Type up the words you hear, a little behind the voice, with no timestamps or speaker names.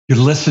You're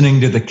listening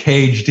to the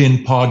Caged In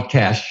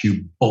podcast,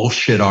 you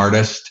bullshit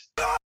artist.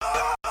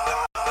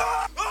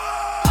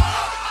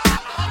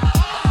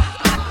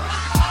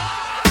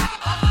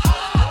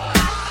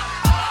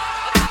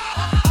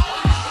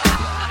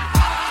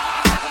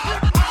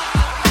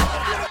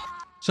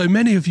 So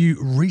many of you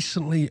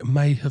recently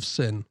may have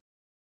seen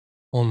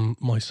on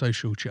my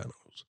social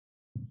channels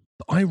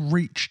that I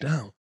reached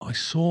out. I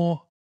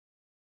saw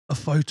a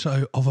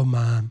photo of a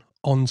man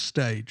on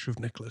stage with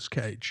Nicolas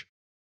Cage.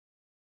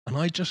 And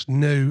I just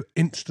knew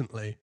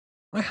instantly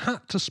I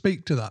had to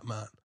speak to that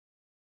man.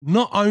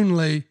 Not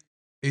only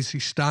is he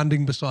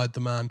standing beside the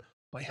man,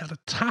 but he had a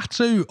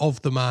tattoo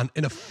of the man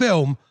in a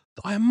film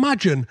that I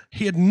imagine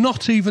he had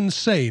not even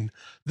seen.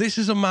 This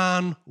is a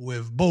man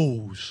with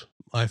balls,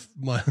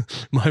 my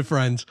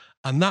friends.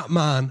 And that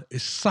man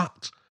is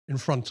sat in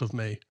front of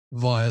me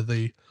via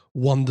the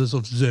wonders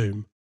of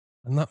Zoom.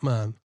 And that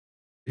man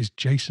is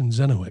Jason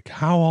Zenawick.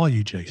 How are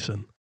you,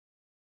 Jason?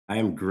 I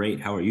am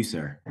great. How are you,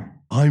 sir?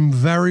 I'm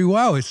very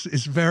well. It's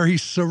very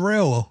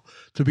surreal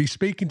to be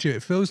speaking to you.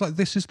 It feels like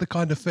this is the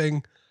kind of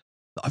thing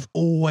that I've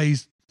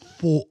always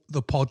thought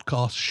the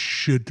podcast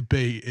should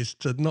be, is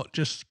to not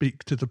just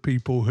speak to the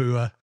people who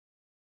are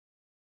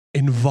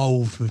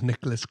involved with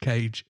Nicolas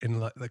Cage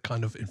in like the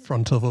kind of in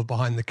front of or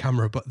behind the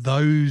camera, but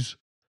those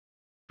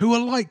who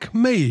are like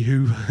me,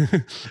 who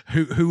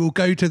will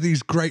go to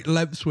these great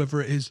lengths,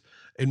 whether it is,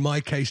 in my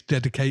case,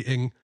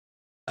 dedicating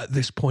at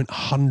this point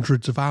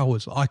hundreds of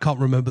hours. I can't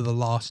remember the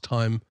last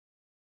time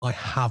I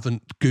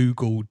haven't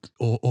Googled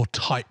or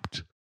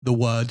typed the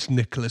words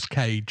Nicolas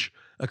Cage.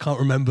 I can't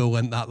remember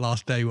when that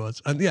last day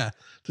was. And yeah,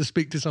 to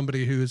speak to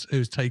somebody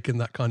who's taken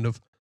that kind of,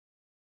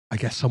 I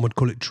guess some would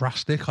call it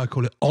drastic, I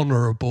call it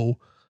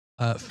honourable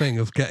thing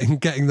of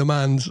getting the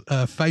man's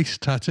face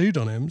tattooed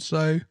on him.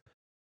 So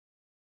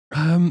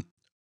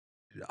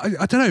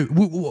I don't know.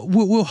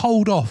 We'll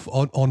hold off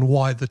on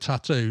why the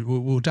tattoo.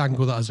 We'll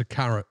dangle that as a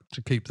carrot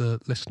to keep the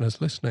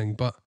listeners listening.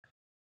 But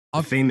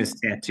a famous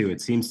tattoo.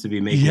 It seems to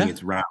be making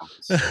its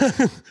rounds.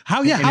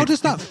 How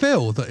does that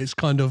feel? That it's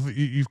kind of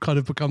you've kind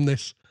of become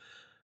this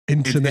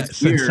internet it's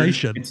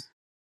sensation.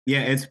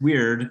 It's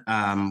weird.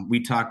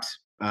 We talked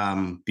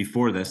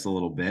before this a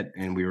little bit,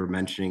 and we were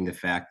mentioning the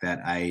fact that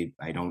I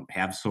don't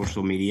have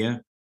social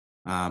media.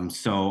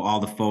 So all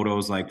the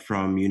photos like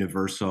from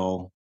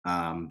Universal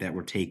that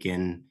were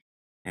taken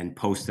and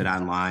posted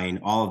online,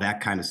 all of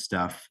that kind of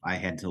stuff I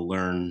had to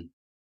learn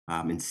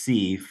and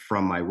see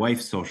from my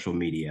wife's social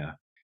media.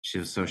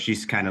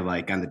 She's kind of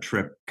like on the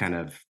trip, kind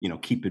of,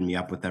 keeping me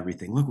up with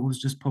everything. Look, what was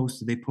just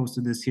posted. They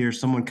posted this here.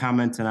 Someone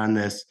commented on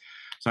this.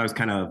 So I was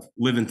kind of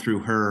living through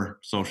her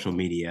social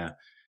media.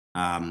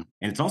 And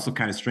it's also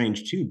kind of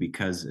strange too,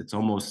 because it's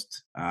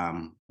almost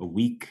a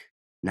week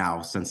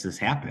now since this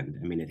happened.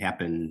 I mean, it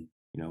happened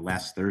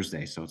last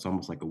Thursday. So it's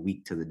almost like a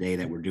week to the day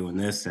that we're doing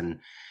this. And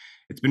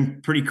it's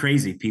been pretty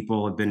crazy.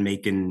 People have been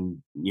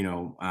making,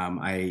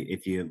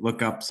 if you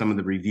look up some of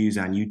the reviews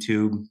on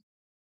YouTube,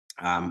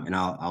 and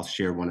I'll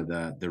share one of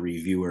the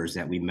reviewers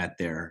that we met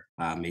there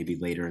maybe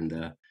later in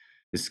the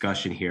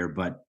discussion here.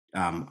 But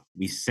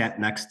we sat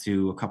next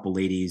to a couple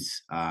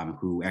ladies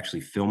who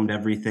actually filmed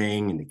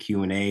everything in the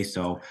Q&A.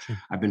 So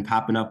I've been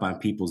popping up on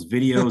people's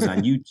videos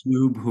on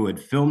YouTube who had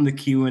filmed the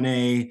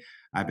Q&A.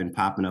 I've been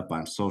popping up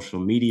on social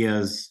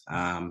medias.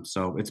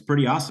 So it's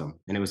pretty awesome.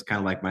 And it was kind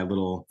of like my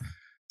little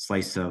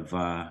slice of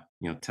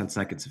 10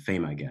 seconds of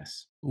fame, I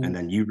guess. Ooh. And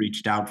then you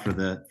reached out for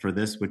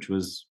this, which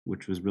was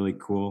really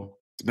cool.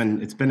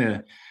 It's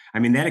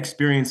been that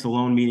experience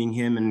alone, meeting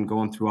him and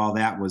going through all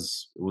that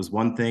was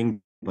one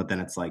thing, but then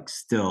it's like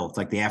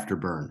the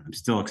afterburn. I'm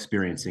still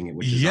experiencing it,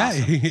 which is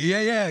awesome.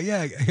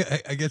 Yeah.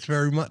 I guess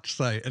very much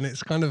so. And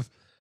it's kind of,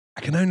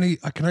 I can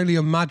only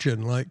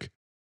imagine, like,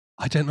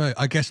 I don't know.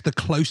 I guess the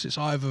closest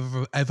I've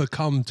ever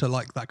come to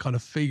like that kind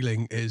of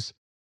feeling is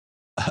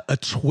a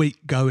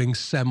tweet going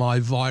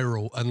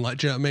semi-viral, and like,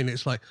 do you know what I mean?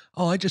 It's like,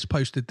 oh, I just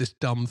posted this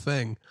dumb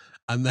thing,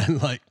 and then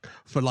like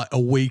for like a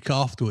week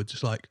afterwards,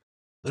 it's like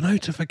the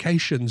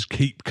notifications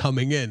keep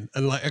coming in,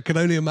 and like I can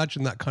only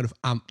imagine that kind of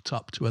amped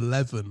up to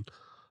 11,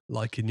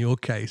 like in your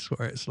case,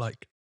 where it's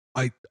like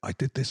I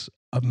did this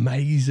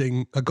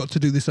amazing, I got to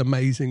do this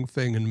amazing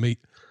thing and meet.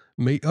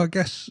 I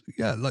guess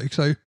like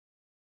so.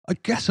 I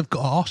guess I've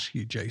got to ask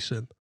you,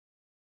 Jason,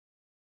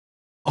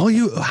 are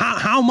you,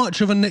 how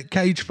much of a Nick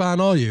Cage fan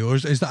are you? Or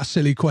is that a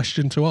silly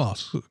question to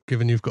ask,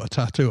 given you've got a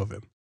tattoo of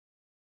him?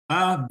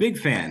 Big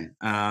fan,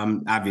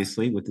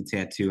 obviously, with the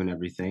tattoo and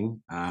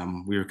everything.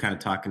 We were kind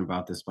of talking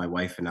about this, my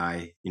wife and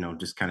I,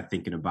 just kind of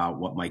thinking about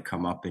what might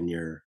come up in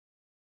your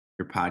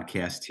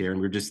podcast here.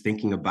 And we're just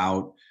thinking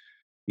about,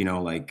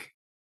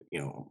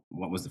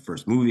 what was the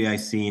first movie I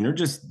seen, or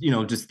just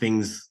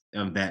things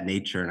of that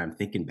nature. And I'm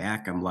thinking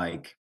back, I'm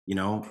like,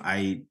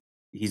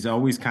 he's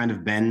always kind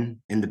of been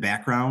in the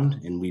background,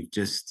 and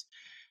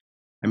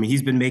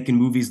he's been making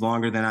movies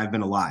longer than I've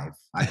been alive.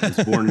 I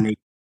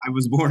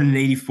was born in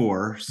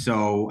 84.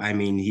 So,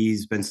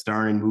 he's been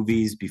starring in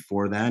movies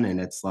before then. And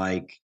it's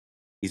like,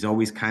 he's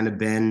always kind of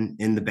been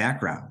in the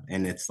background.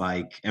 And it's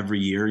like every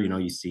year,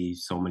 you see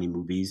so many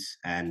movies,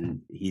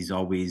 and he's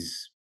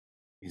always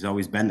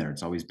been there.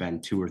 It's always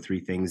been two or three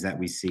things that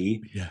we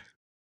see Yeah.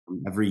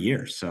 every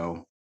year.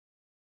 So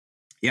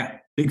yeah,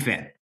 big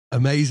fan.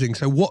 Amazing.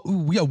 So what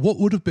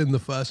would have been the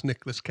first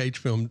Nicolas Cage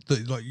film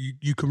that like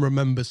you can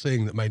remember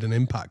seeing that made an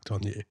impact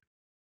on you?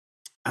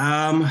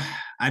 Um,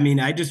 I mean,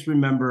 I just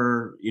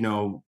remember,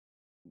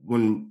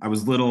 when I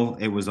was little,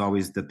 it was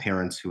always the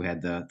parents who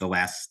had the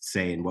last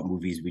say in what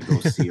movies we go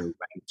see or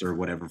rent or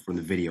whatever from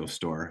the video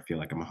store. I feel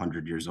like I'm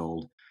 100 years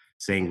old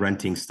saying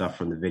renting stuff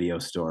from the video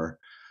store.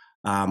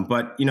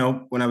 But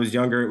when I was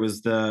younger, it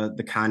was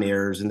the Con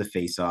Airs and the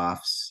Face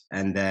Offs,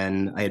 and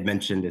then I had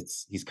mentioned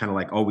he's kind of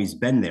like always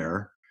been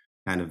there,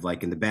 kind of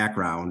like in the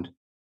background.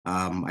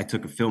 I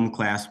took a film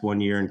class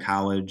one year in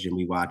college, and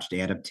we watched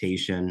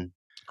Adaptation.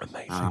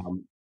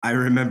 Amazing. I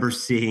remember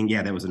seeing,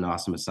 yeah, that was an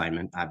awesome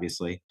assignment,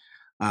 obviously.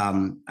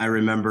 I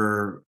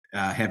remember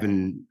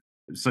having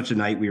such a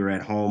night. We were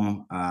at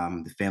home.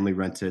 The family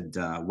rented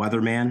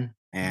Weatherman,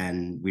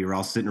 and we were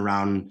all sitting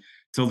around.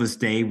 Till this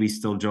day, we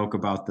still joke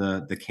about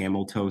the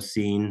camel toe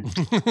scene.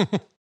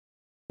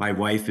 My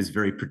wife is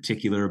very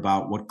particular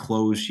about what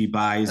clothes she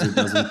buys or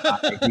doesn't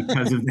buy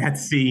because of that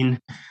scene.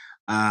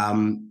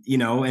 And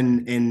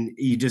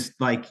you just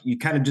like you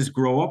kind of just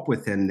grow up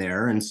with him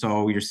there, and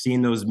so you're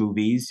seeing those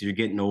movies. You're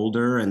getting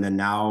older, and then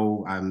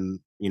now I'm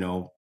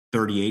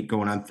 38,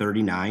 going on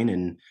 39,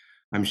 and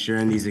I'm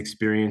sharing these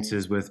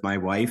experiences with my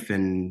wife.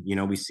 And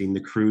we've seen the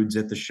Croods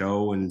at the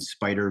show and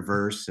Spider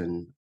Verse,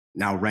 and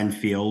now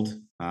Renfield,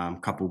 a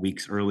couple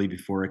weeks early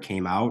before it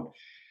came out.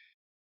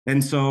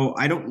 And so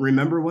I don't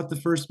remember what the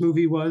first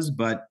movie was,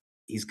 but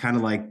he's kind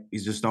of like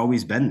he's just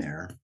always been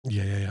there.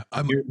 Yeah.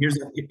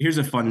 Here's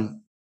a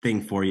fun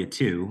thing for you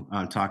too.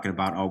 Talking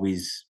about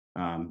always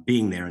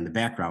being there in the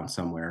background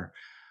somewhere.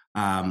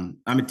 I'm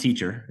a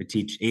teacher. I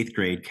teach 8th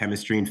grade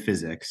chemistry and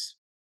physics,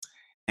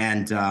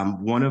 and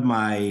one of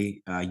my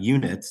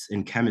units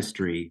in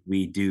chemistry,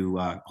 we do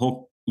a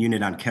whole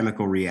unit on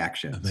chemical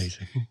reactions.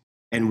 Amazing.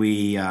 And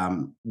we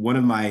one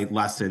of my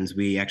lessons,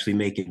 we actually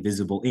make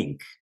invisible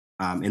ink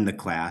in the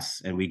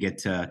class, and we get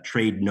to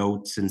trade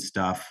notes and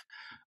stuff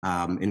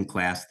in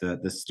class.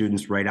 The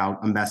students write out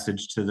a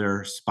message to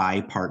their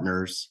spy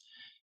partners,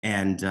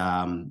 and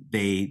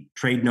they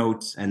trade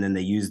notes, and then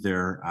they use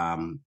their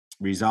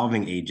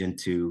resolving agent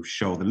to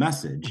show the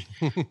message.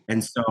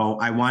 And so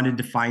I wanted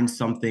to find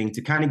something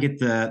to kind of get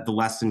the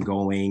lesson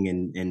going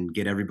and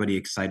get everybody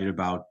excited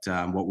about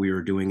what we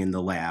were doing in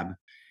the lab.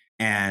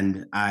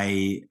 And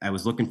I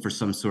was looking for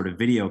some sort of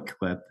video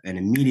clip, and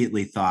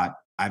immediately thought,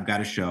 I've got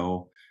to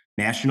show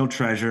National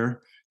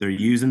Treasure. They're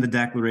using the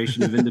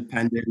Declaration of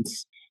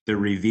Independence. They're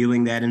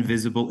revealing that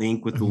invisible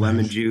ink with the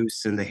lemon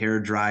juice and the hair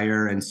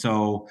dryer. And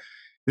so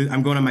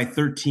I'm going on my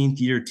 13th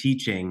year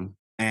teaching.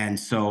 And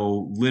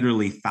so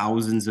literally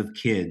thousands of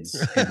kids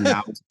have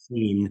now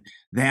seen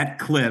that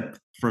clip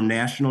from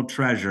National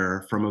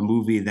Treasure, from a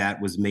movie that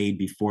was made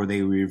before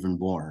they were even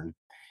born.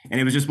 And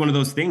it was just one of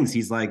those things.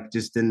 He's like,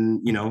 he's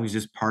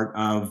just part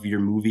of your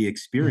movie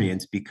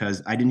experience,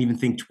 because I didn't even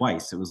think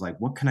twice. It was like,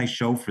 what can I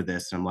show for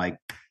this? And I'm like,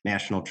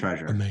 National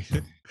Treasure.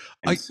 Amazing.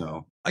 And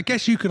so I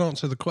guess you can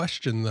answer the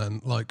question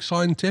then. Like,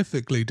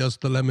 scientifically, does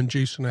the lemon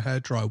juice and a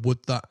hairdryer, would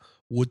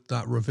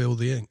that reveal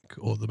the ink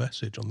or the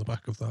message on the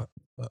back of that?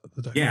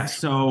 Yeah.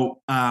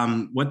 So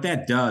what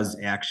that does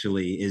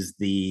actually is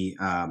the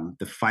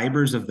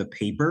fibers of the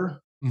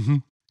paper. Mm-hmm.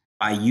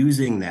 By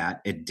using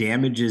that, it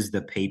damages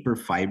the paper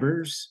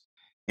fibers,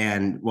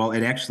 and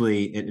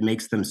it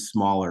makes them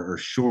smaller or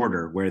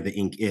shorter where the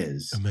ink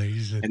is.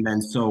 Amazing. And then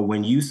so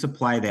when you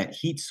supply that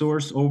heat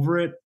source over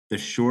it, the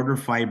shorter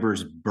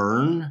fibers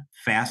burn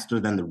faster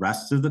than the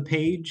rest of the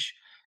page.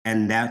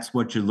 And that's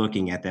what you're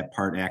looking at, that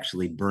part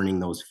actually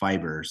burning those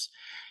fibers.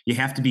 You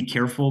have to be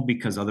careful,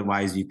 because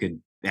otherwise you could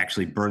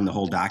actually burn the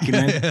whole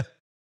document.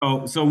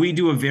 So we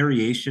do a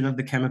variation of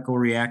the chemical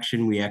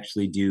reaction. We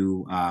actually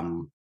do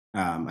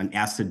an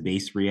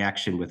acid-base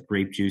reaction with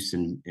grape juice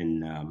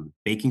and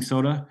baking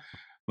soda.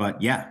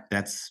 But yeah,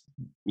 that's,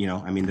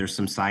 there's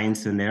some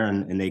science in there,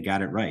 and they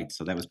got it right.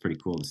 So that was pretty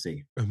cool to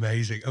see.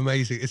 Amazing.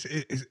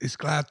 It's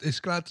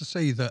glad to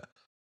see that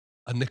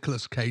a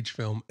Nicolas Cage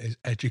film is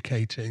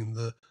educating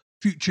the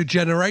future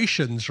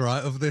generations,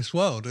 right, of this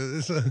world.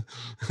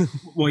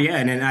 Well, yeah,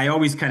 and I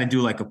always kind of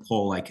do like a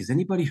poll, like, has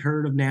anybody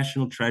heard of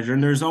National Treasure?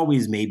 And there's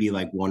always maybe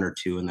like one or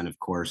two, and then of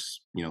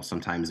course,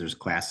 sometimes there's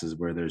classes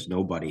where there's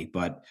nobody.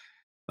 But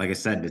like I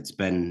said, it's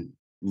been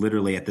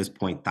literally at this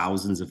point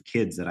thousands of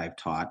kids that I've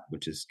taught,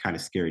 which is kind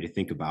of scary to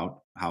think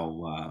about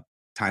how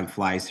time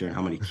flies here and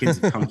how many kids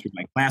have come through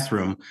my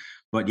classroom.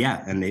 But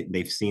yeah, and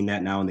they've seen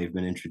that now, and they've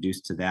been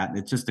introduced to that. And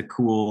it's just a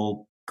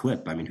cool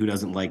clip. I mean, who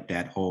doesn't like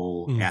that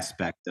whole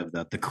aspect of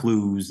the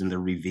clues and the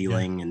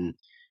revealing? Yeah. And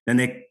then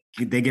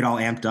they get all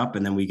amped up,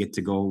 and then we get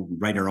to go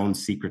write our own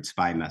secret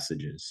spy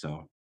messages.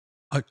 So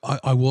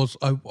I was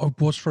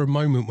for a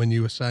moment when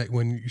you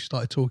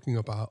started talking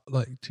about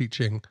like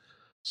teaching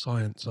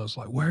science. I was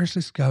like, where is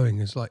this going?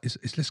 It's like, is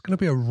this going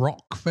to be a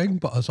rock thing?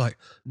 But I was like,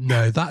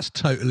 no, that's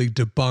totally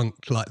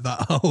debunked. Like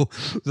that whole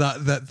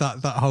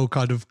that whole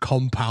kind of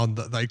compound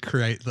that they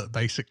create that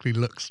basically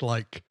looks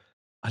like,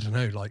 I don't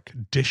know, like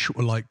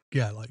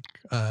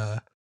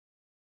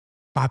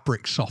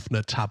fabric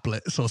softener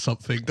tablets or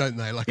something, don't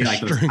they? Like Yeah, a like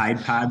those string.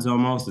 Tide Pods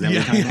almost. Is that Yeah,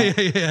 what you're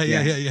talking about?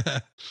 yeah.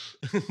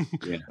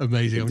 Yeah.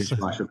 Amazing. The I'm so,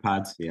 dishwasher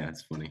pods. Yeah,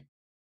 it's funny.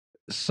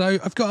 so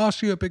I've got to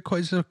ask you a big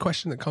question. It's a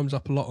question that comes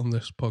up a lot on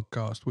this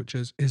podcast, which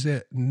is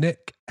it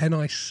Nick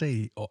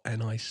NIC or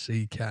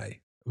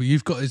NICK? Well,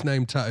 you've got his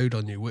name tattooed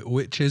on you.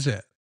 Which is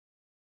it?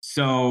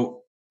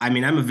 So, I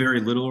mean, I'm a very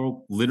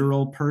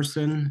literal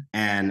person,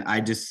 and I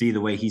just see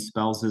the way he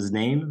spells his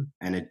name,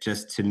 and it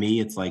just to me,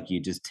 it's like you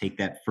just take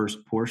that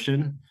first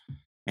portion,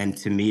 and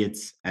to me,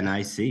 it's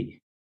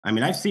NIC. I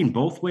mean, I've seen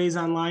both ways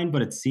online,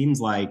 but it seems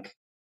like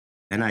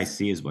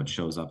NIC is what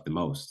shows up the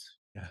most.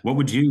 Yeah. What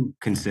would you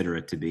consider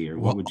it to be, or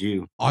what Well, would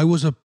you? I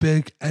was a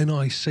big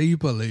NIC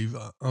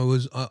believer. I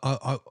was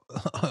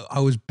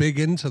big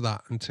into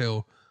that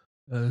until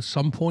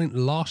some point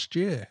last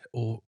year,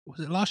 or was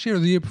it last year or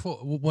the year before?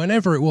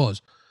 Whenever it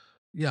was.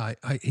 Yeah,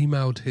 I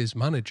emailed his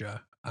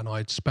manager and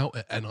I'd spelt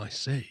it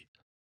NIC,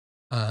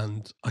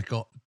 and I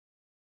got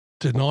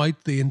denied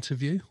the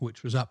interview,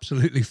 which was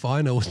absolutely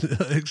fine. I was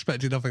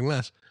expecting nothing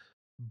less.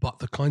 But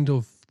the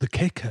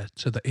kicker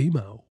to the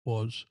email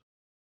was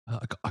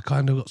I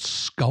kind of got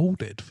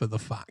scolded for the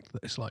fact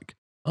that it's like,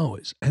 oh,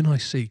 it's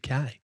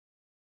NICK.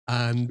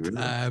 And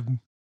Really?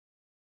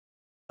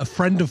 a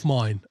friend of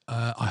mine,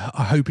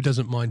 I hope he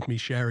doesn't mind me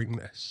sharing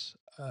this,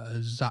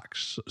 Zach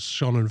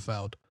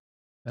Schonenfeld,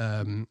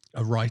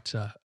 a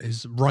writer,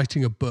 is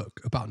writing a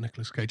book about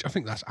Nicolas Cage. I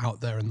think that's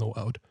out there in the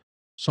world.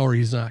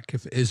 Sorry, Zach,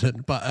 if it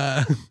isn't,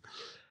 but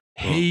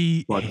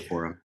he, Blood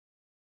for him.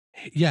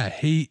 yeah,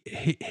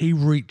 he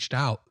reached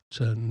out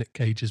to Nick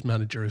Cage's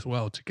manager as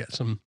well to get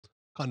some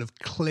kind of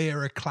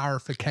clearer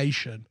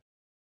clarification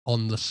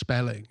on the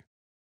spelling.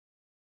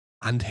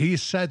 And he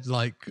said,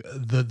 like,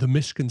 the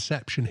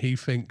misconception he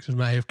thinks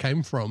may have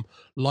came from,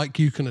 like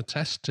you can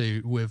attest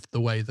to with the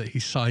way that he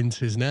signs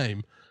his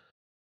name,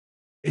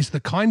 is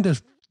the kind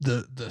of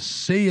the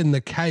C and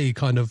the K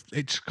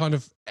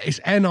it's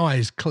NI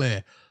is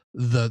clear.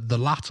 The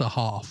latter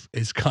half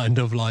is kind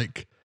of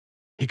like,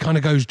 he kind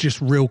of goes just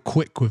real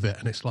quick with it,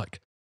 and it's like,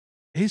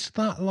 is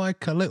that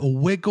like a little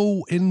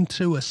wiggle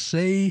into a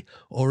C,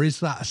 or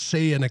is that a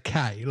C and a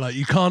K? Like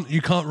you can't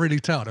really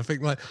tell. And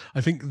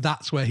I think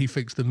that's where he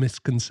thinks the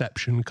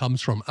misconception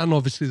comes from, and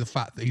obviously the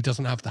fact that he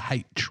doesn't have the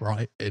H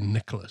right in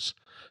Nicholas.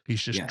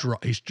 He's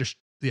just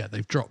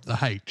they've dropped the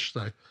H,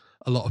 so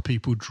a lot of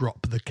people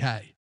drop the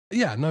K.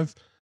 Yeah, and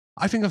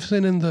I think I've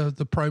seen in the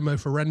promo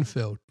for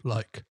Renfield,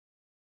 like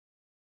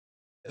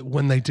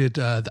when they did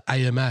the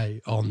AMA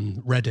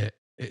on Reddit,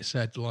 it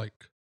said like,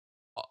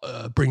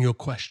 bring your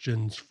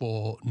questions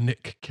for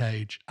Nick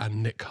Cage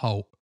and Nick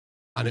Holt,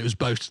 and it was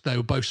they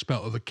were both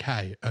spelt with a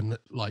K, and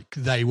like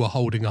they were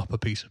holding up a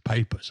piece of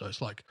paper. So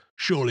it's like,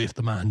 surely if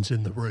the man's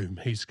in the room,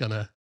 he's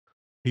gonna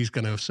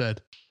have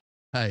said,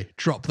 hey,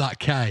 drop that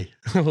K,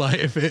 like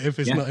if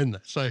it's not in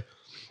there. So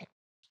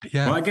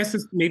yeah. Well, I guess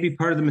it's maybe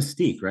part of the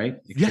mystique, right?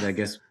 It Yeah. could, I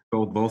guess,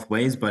 go both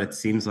ways, but it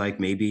seems like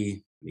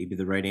maybe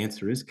the right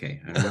answer is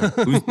K. I don't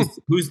know.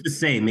 Who's to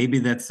say? Maybe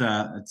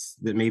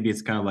maybe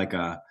it's kind of like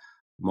a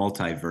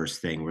multiverse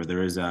thing where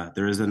there is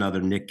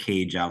another Nick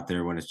Cage out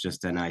there when it's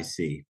just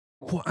NIC.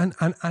 Well, and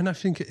I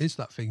think it is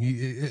that thing.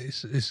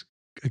 It's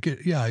again,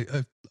 yeah.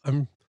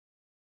 I'm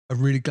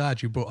really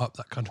glad you brought up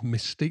that kind of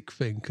mystique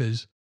thing,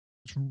 because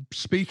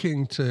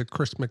speaking to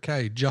Chris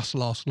McKay just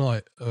last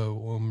night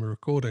when we were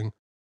recording,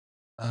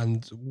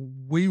 and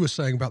we were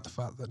saying about the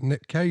fact that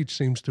Nick Cage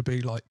seems to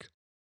be like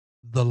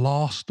the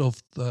last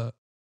of the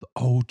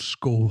old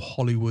school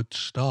Hollywood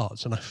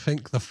stars. And I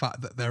think the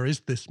fact that there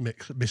is this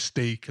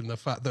mystique, and the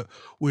fact that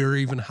we're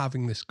even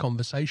having this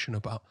conversation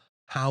about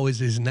how is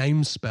his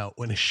name spelt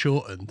when it's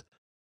shortened.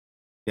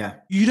 Yeah.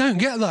 You don't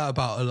get that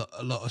about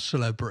a lot of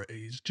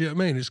celebrities. Do you know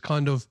what I mean? It's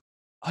kind of,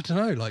 I don't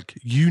know, like,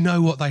 you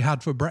know what they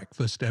had for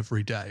breakfast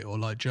every day, or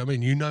like, do you know what I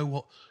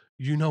mean?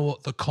 You know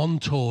what the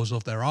contours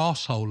of their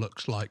arsehole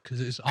looks like because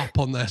it's up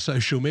on their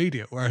social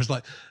media. Whereas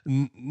like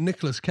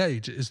Nicolas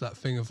Cage is that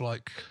thing of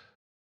like,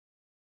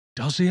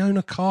 does he own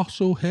a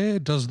castle here?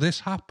 Does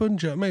this happen?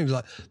 Do you know what I mean?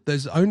 Like,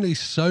 there's only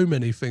so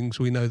many things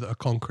we know that are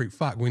concrete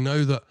fact. We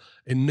know that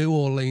in New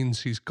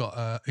Orleans he's got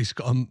a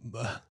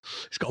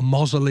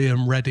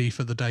mausoleum ready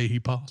for the day he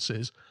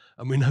passes,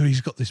 and we know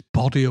he's got this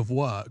body of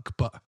work.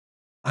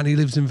 And he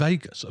lives in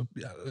Vegas. So,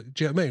 do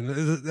you know what I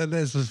mean?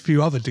 There's a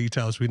few other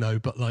details we know,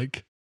 but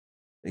like,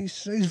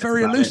 he's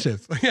very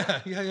elusive.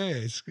 Yeah.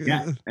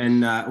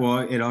 And well,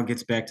 it all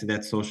gets back to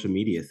that social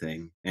media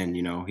thing, and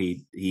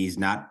he's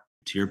not,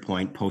 to your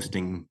point,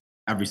 posting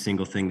every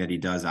single thing that he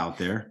does out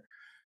there,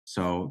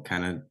 so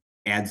kind of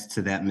adds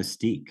to that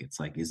mystique. It's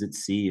like, is it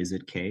C, is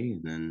it K?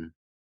 And then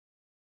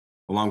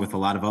along with a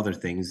lot of other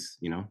things,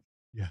 Yeah.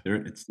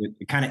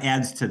 it kind of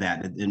adds to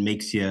that. It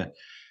makes you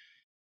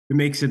it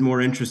makes it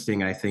more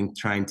interesting, I think,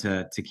 trying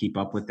to keep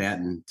up with that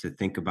and to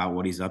think about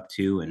what he's up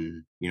to.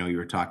 And you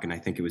were talking, I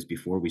think it was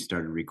before we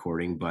started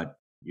recording, but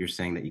you're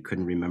saying that you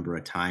couldn't remember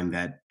a time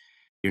that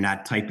you're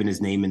not typing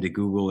his name into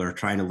Google or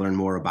trying to learn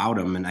more about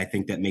him. And I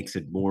think that makes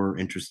it more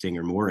interesting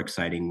or more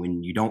exciting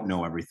when you don't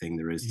know everything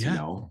there is to Yeah.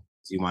 know.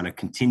 So you want to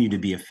continue to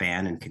be a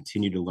fan and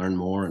continue to learn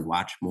more and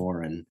watch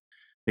more. And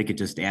I think it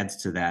just adds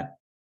to that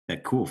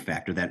cool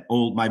factor.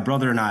 My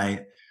brother and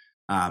I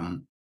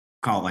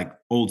call it like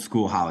old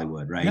school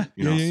Hollywood, Yeah. right? Yeah.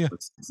 Yeah. So Yeah.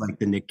 it's like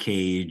the Nick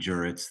Cage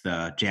or it's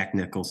the Jack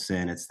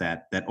Nicholson. It's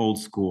that old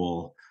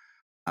school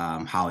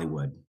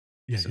Hollywood.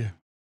 Yeah. So Yeah.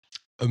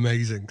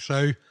 Amazing.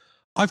 So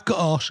I've got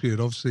to ask you, and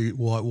obviously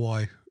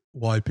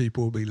why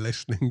people will be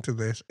listening to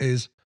this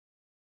is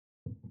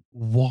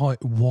why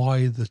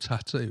the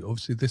tattoo?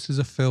 Obviously, this is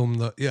a film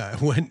that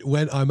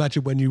when I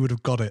imagine when you would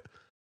have got it,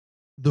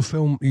 the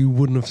film you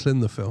wouldn't have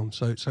seen the film.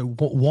 So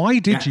why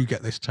did yeah. you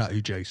get this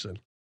tattoo, Jason?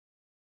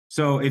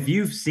 So if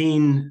you've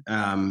seen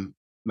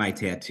my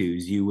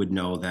tattoos, you would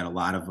know that a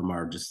lot of them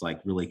are just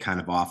like really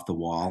kind of off the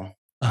wall.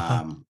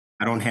 Uh-huh.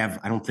 I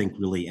don't think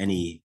really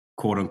any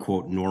quote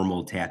unquote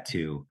normal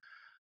tattoo.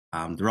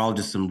 They're all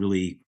just some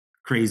really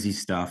crazy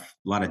stuff,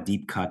 a lot of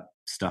deep cut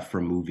stuff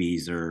from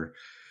movies or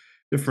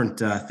different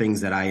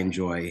things that I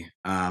enjoy.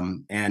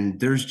 And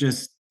there's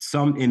just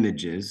some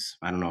images.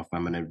 I don't know if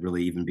I'm going to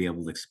really even be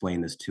able to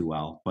explain this too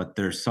well, but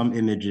there's some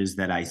images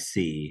that I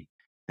see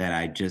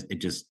that it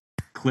just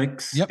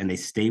clicks Yep. and they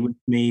stay with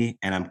me.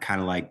 And I'm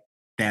kind of like,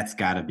 that's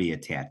got to be a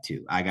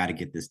tattoo. I got to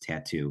get this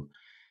tattoo.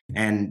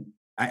 And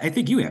I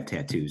think you have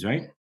tattoos,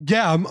 right?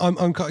 Yeah,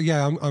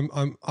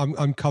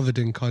 I'm covered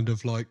in kind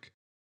of like,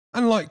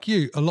 and like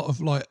you, a lot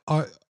of like,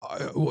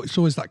 it's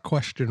always that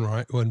question,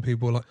 right? When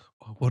people are like,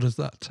 oh, what does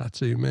that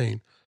tattoo mean?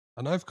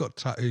 And I've got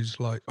tattoos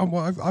like, oh,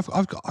 well,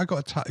 I got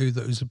a tattoo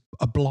that was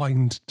a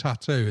blind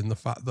tattoo in the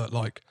fact that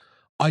like,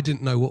 I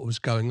didn't know what was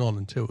going on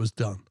until it was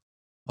done.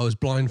 I was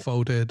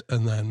blindfolded,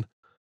 and then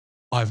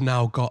I've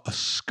now got a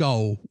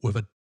skull with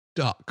a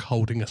duck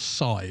holding a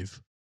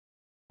scythe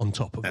on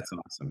top of it. That's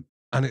awesome.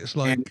 And it's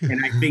like,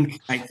 And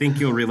I think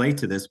you'll relate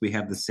to this. We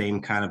have the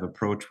same kind of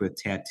approach with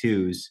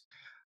tattoos.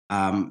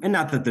 And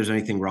not that there's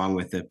anything wrong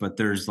with it, but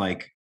there's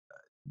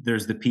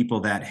the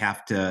people that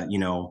have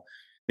to,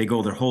 they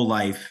go their whole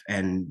life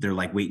and they're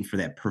like waiting for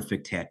that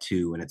perfect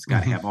tattoo and it's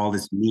got to Mhm. have all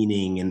this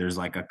meaning and there's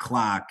like a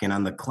clock and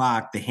on the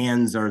clock the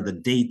hands are the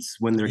dates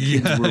when their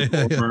kids were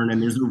yeah. born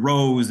and there's a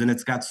rose and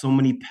it's got so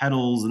many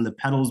petals and the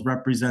petals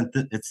represent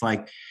it's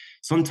like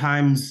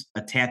sometimes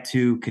a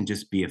tattoo can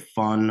just be a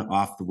fun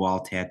off the wall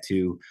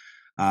tattoo.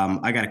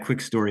 I got a quick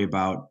story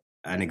about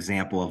an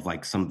example of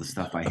like some of the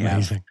stuff I have.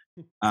 Amazing.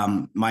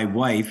 My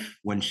wife,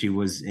 when she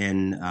was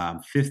in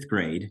fifth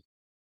grade,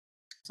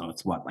 so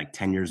it's like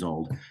 10 years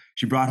old,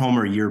 she brought home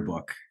her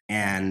yearbook.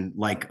 And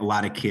like a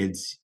lot of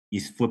kids, you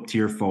flip to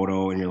your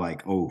photo and you're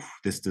like, oh,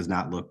 this does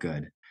not look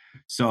good.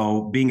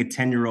 So being a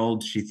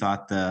 10-year-old, she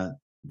thought the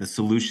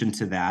solution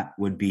to that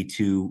would be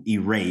to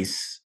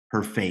erase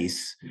her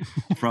face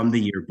from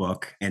the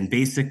yearbook and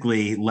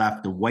basically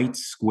left a white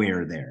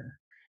square there.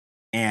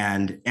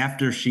 And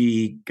after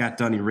she got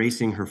done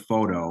erasing her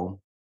photo,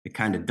 it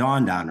kind of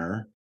dawned on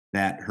her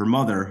that her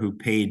mother, who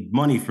paid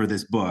money for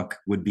this book,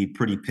 would be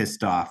pretty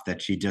pissed off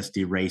that she just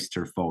erased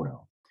her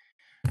photo.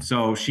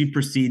 So she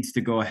proceeds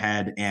to go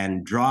ahead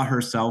and draw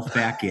herself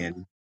back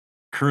in,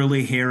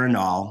 curly hair and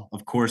all,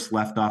 of course,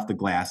 left off the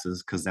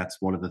glasses because that's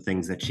one of the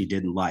things that she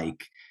didn't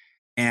like.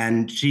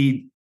 And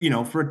she,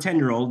 for a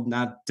 10-year-old,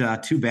 not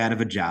too bad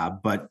of a job,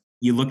 but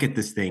you look at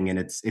this thing and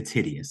it's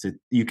hideous.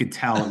 You could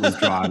tell it was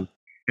drawn.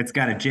 It's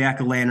got a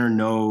jack-o'-lantern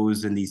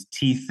nose and these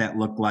teeth that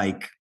look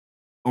like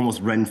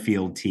almost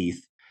Renfield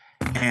teeth.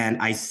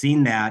 And I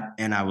seen that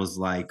and I was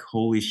like,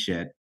 holy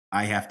shit,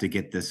 I have to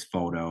get this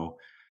photo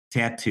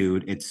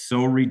tattooed. It's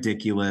so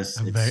ridiculous.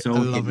 It's I so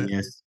love it.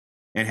 hideous.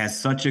 It has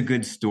such a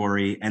good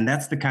story. And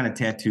that's the kind of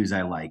tattoos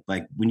I like.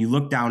 Like when you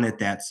look down at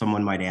that,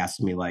 someone might ask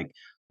me like,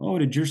 oh,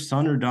 did your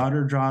son or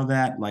daughter draw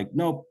that? Like,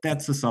 nope,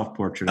 that's a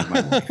self-portrait of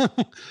my wife.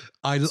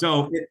 I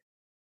So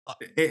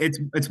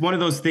it's one of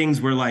those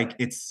things where like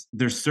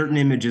there's certain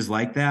images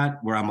like that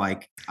where I'm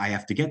like, I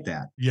have to get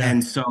that. Yeah.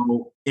 And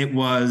so it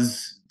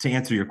was, to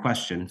answer your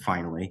question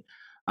finally,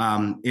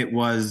 it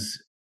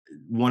was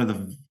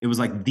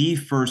like the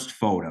first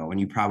photo, and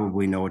you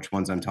probably know which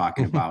ones I'm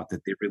talking about,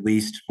 that they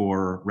released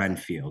for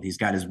Renfield. He's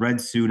got his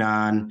red suit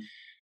on.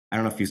 I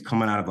don't know if he's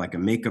coming out of like a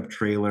makeup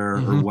trailer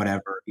or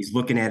whatever. He's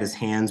looking at his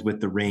hands with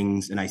the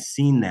rings, and I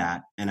seen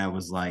that and I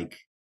was like,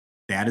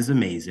 that is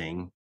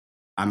amazing.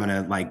 I'm going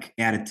to like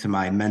add it to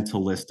my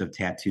mental list of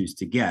tattoos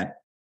to get.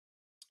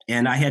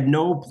 And I had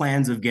no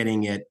plans of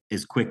getting it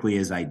as quickly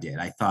as I did.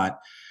 I thought,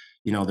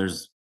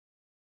 there's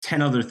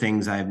 10 other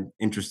things I'm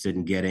interested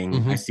in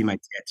getting. I see my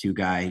tattoo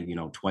guy,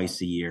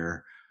 twice a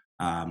year.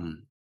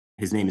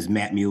 His name is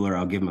Matt Mueller.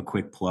 I'll give him a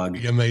quick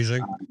plug.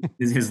 Amazing.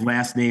 His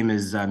last name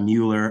is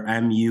Mueller,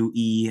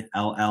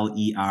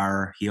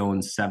 Mueller. He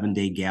owns 7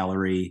 Day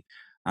Gallery.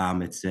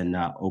 It's in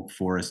Oak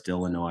Forest,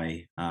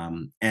 Illinois.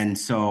 And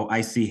so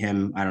I see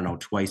him, I don't know,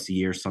 twice a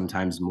year,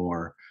 sometimes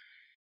more.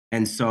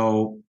 And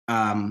so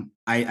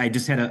I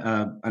just had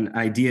an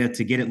idea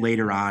to get it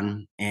later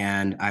on.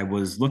 And I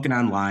was looking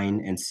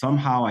online and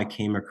somehow I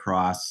came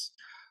across,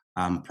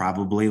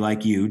 probably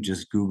like you,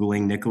 just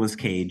Googling Nicolas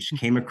Cage,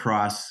 came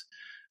across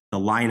the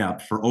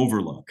lineup for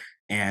Overlook.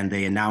 And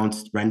they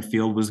announced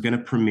Renfield was going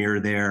to premiere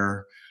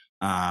there.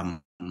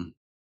 Um,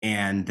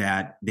 and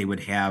that they would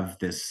have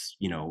this,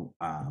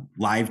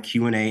 live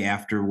Q&A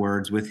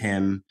afterwards with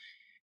him,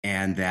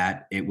 and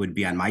that it would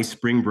be on my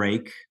spring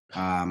break.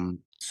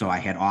 So I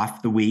had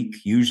off the week.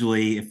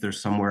 Usually, if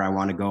there's somewhere I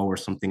want to go or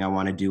something I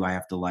want to do, I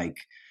have to like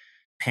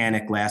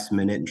panic last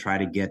minute and try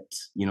to get,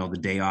 the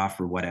day off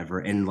or whatever.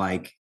 And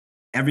like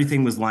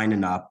everything was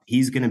lining up.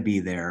 He's going to be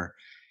there.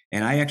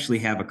 And I actually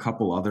have a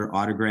couple other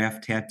autograph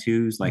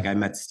tattoos. Like I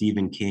met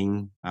Stephen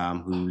King,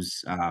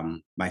 who's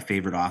my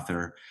favorite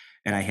author,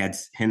 and I had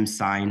him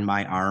sign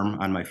my arm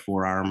on my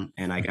forearm,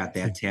 and I got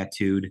that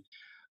tattooed.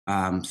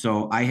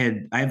 So I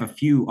have a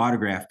few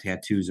autograph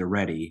tattoos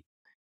already,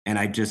 and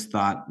I just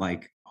thought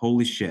like,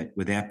 holy shit,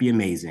 would that be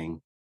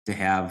amazing to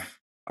have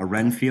a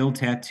Renfield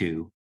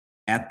tattoo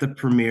at the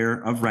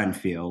premiere of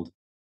Renfield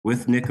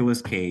with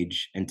Nicolas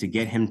Cage, and to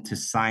get him to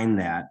sign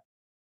that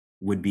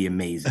would be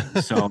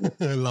amazing. So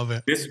I love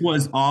it. this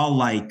was all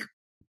like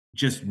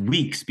just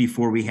weeks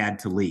before we had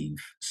to leave.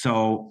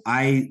 So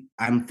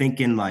I'm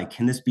thinking like,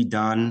 can this be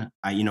done?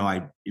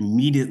 I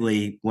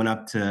immediately went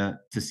up to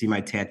see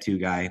my tattoo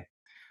guy.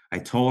 I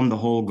told him the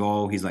whole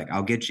goal. He's like,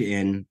 I'll get you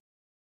in.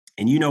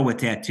 And with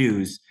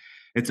tattoos,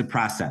 it's a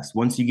process.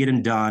 Once you get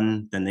them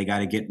done, then they got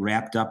to get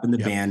wrapped up in the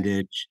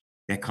bandage.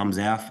 That comes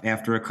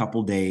after a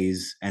couple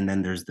days. And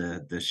then there's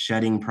the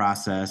shedding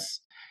process,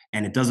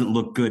 and it doesn't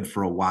look good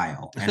for a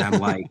while. And I'm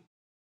like,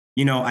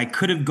 I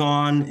could have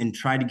gone and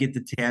tried to get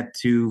the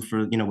tattoo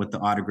for, with the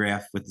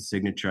autograph, with the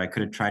signature. I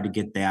could have tried to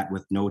get that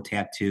with no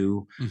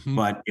tattoo,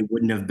 but it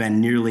wouldn't have been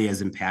nearly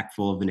as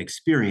impactful of an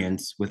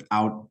experience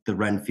without the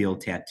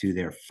Renfield tattoo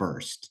there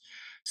first.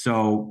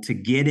 So to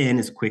get in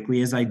as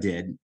quickly as I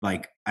did,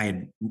 like I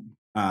had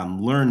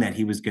learned that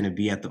he was going to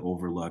be at the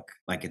Overlook,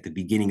 like at the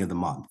beginning of the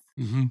month.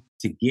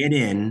 To get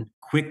in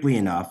quickly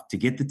enough to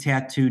get the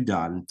tattoo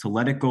done, to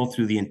let it go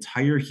through the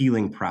entire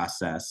healing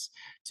process,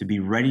 to be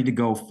ready to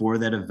go for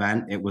that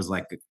event. It was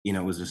like,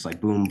 it was just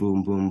like boom,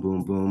 boom, boom,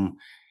 boom, boom.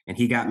 And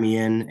he got me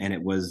in, and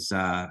it was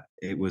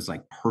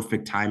like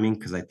perfect timing,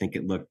 because I think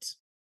it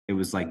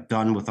was like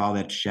done with all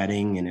that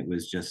shedding, and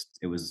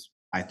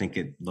I think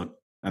it looked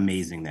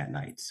amazing that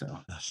night. So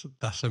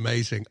that's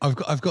amazing. I've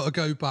got to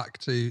go back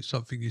to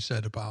something you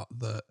said about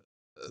the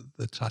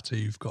tattoo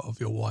you've got of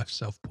your wife's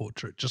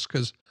self-portrait, just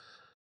because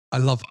I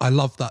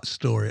love that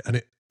story. And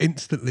it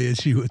instantly,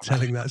 as you were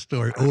telling that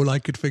story, all I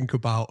could think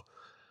about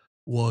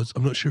was,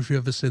 I'm not sure if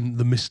you've ever seen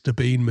the Mr.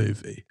 Bean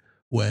movie.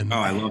 I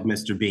love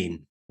Mr.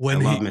 Bean.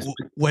 When he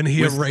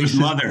Whistler's erases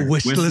mother.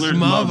 Whistler's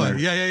mother.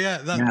 Yeah.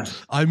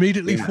 Yes. I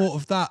immediately thought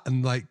of that,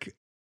 and like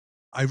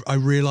I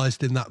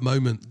realized in that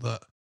moment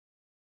that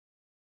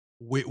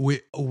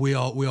we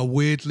are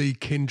weirdly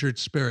kindred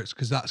spirits,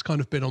 because that's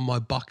kind of been on my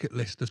bucket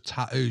list of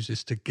tattoos,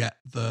 is to get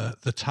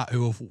the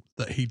tattoo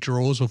that he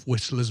draws of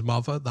Whistler's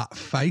mother, that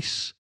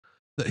face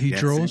that he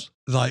draws.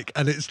 Like,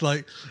 and it's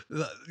like,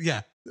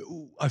 yeah,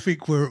 I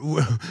think we're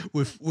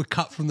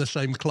cut from the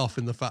same cloth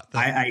in the fact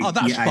that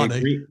that's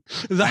funny.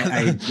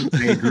 I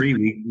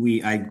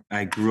agree.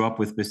 I grew up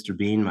with Mr.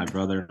 Bean. My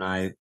brother and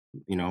I,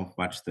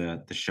 watched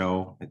the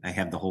show. I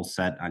have the whole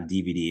set on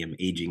DVD. I'm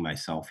aging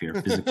myself here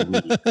physically.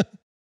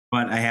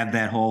 But I have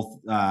that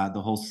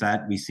the whole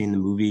set. We've seen the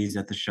movies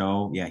at the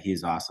show. Yeah,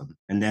 he's awesome.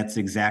 And that's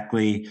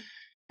exactly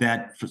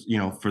that,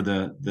 for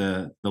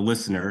the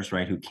listeners,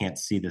 right, who can't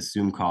see the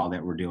Zoom call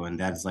that we're doing.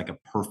 That is like a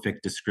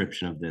perfect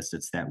description of this.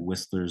 It's that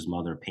Whistler's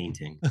mother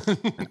painting.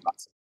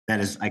 Awesome. That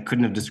is, I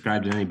couldn't have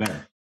described it any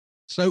better.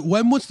 So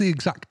when was the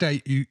exact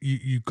date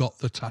you got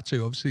the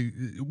tattoo? Obviously,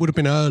 it would have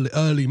been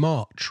early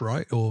March,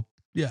 right? Or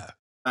yeah.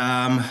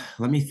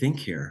 Let me think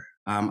here.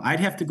 I'd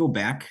have to go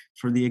back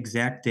for the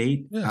exact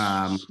date. Yes,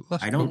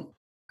 I don't. Cool.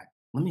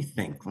 Let me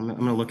think. I'm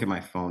going to look at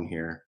my phone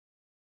here.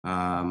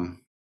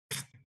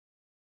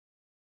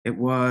 It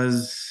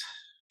was.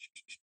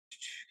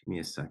 Give me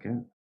a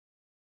second.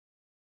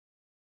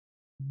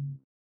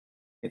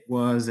 It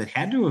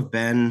had to have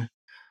been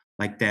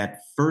like that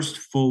first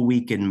full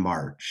week in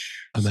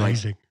March.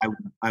 Amazing. So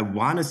I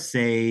want to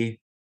say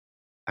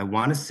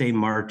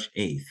March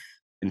 8th.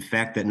 In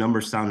fact, that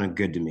number sounded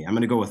good to me. I'm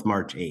going to go with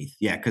March 8th.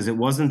 Yeah, because it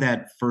wasn't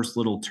that first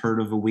little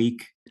turd of a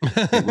week.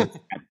 It was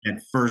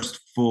that first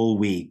full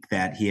week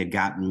that he had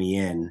gotten me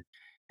in.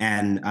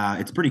 And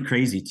it's pretty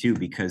crazy, too,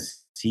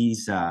 because he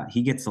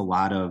gets a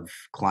lot of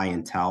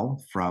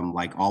clientele from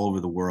like all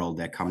over the world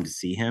that come to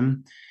see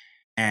him.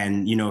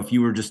 And, if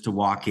you were just to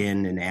walk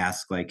in and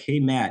ask like, hey,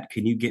 Matt,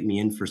 can you get me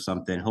in for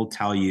something? He'll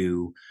tell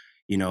you,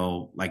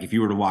 like if you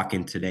were to walk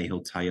in today,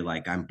 he'll tell you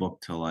like, I'm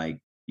booked to like,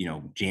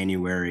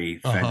 January,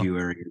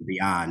 February, and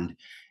beyond.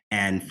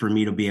 And for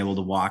me to be able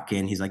to walk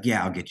in, he's like,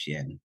 yeah, I'll get you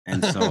in.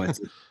 And so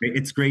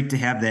it's great to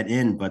have that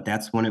in, but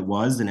that's when it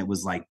was. And it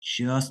was like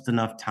just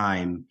enough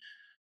time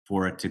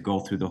for it to go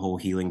through the whole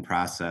healing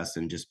process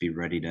and just be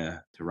ready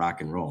to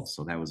rock and roll.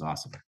 So that was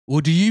awesome.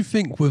 Well, do you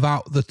think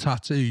without the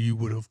tattoo, you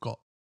would have got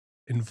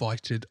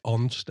invited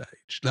on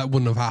stage? That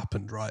wouldn't have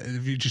happened, right?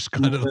 If you just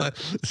kind of like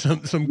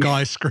some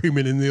guy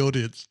screaming in the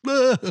audience.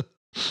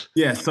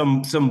 Yeah,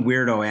 some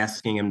weirdo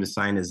asking him to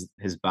sign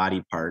his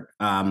body part.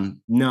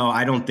 No,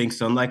 I don't think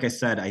so. And like I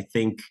said, I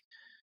think,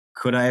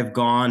 could I have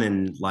gone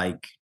and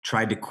like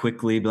tried to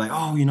quickly be like,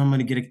 oh, I'm going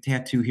to get a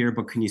tattoo here,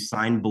 but can you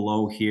sign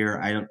below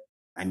here?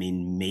 I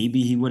mean,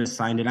 maybe he would have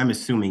signed it. I'm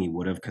assuming he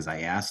would have because I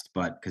asked,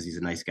 but because he's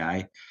a nice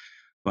guy.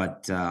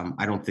 But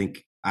I don't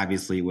think,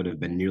 obviously, it would have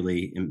been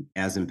nearly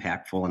as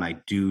impactful. And I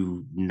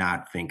do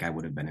not think I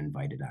would have been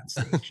invited on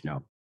stage.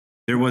 No,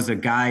 there was a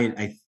guy,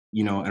 I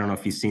don't know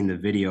if you've seen the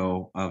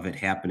video of it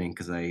happening,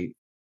 because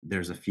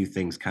there's a few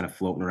things kind of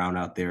floating around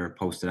out there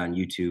posted on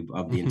YouTube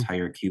of the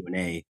entire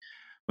Q&A.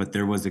 But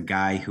there was a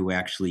guy who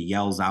actually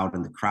yells out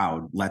in the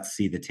crowd, "Let's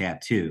see the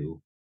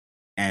tattoo."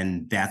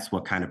 And that's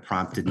what kind of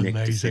prompted Nick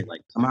to say,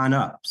 like, come on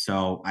up.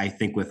 So I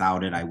think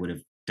without it, I would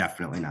have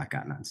definitely not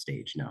gotten on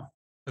stage. No.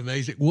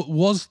 Amazing.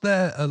 Was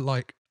there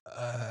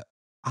a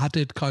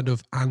added kind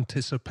of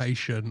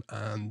anticipation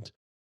and,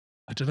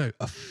 I don't know,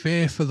 a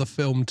fear for the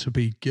film to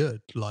be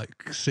good?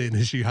 Like, seeing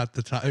as you had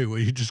the tattoo, where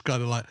you just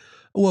kind of like,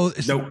 well,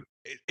 it's Nope.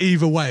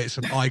 Either way, it's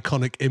an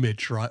iconic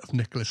image, right, of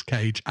Nicolas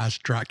Cage as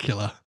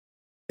Dracula.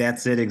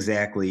 That's it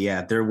exactly.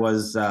 Yeah, there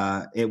was.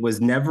 It was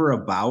never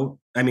about.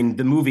 I mean,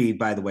 the movie,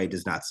 by the way,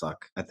 does not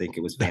suck. I think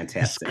it was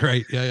fantastic. It's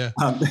great. Yeah.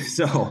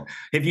 So,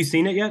 have you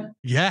seen it yet?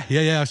 Yeah.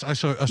 I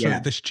saw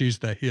it this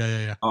Tuesday.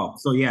 Yeah. Oh,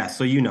 so yeah,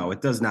 so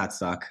it does not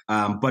suck.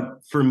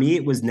 But for me,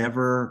 it was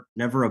never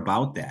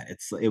about that.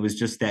 It was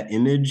just that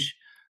image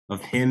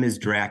of him as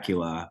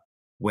Dracula,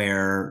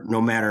 where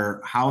no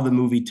matter how the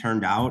movie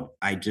turned out,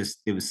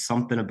 it was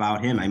something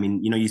about him. I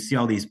mean, you see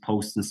all these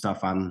posts and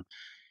stuff on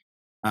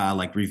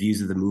like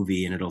reviews of the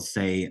movie, and it'll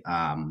say,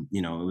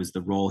 it was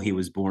the role he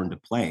was born to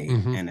play.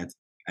 And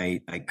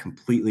I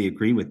completely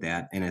agree with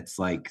that. And it's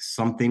like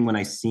something, when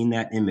I seen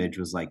that image,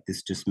 was like,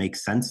 this just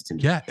makes sense to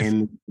me. Yeah.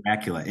 Him,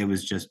 Dracula, it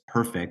was just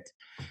perfect.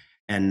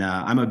 And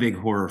I'm a big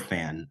horror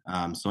fan.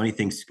 So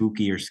anything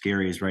spooky or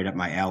scary is right up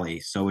my alley.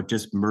 So it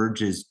just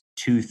merges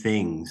two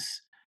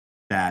things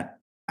that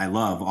I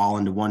love all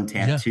into one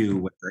tattoo.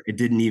 Where I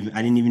didn't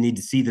even need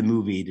to see the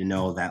movie to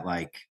know that,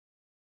 like,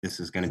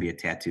 this is going to be a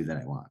tattoo that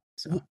I want.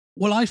 So.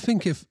 Well, I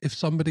think if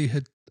somebody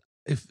had,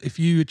 if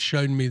you had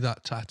shown me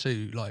that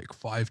tattoo like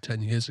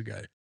 5-10 years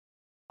ago,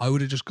 I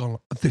would have just gone,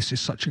 this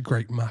is such a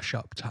great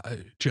mashup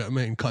tattoo. Do you know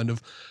what I mean? Kind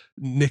of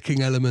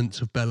nicking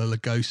elements of Bela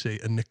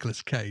Lugosi and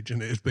Nicolas Cage.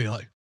 And it'd be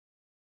like,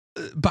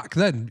 back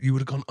then you would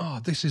have gone, oh,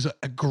 this is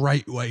a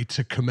great way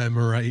to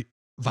commemorate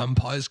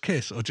Vampire's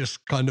Kiss, or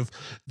just kind of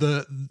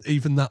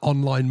even that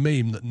online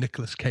meme that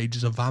Nicolas Cage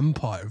is a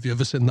vampire. Have you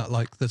ever seen that?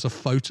 Like, there's a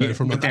photo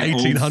from like the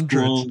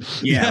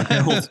 1800s.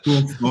 That old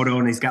school photo,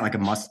 and he's got like a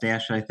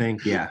mustache, I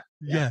think. Yeah.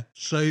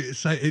 So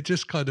it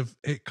just kind of,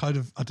 I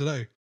don't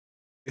know.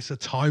 It's a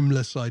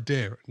timeless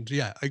idea, and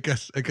I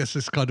guess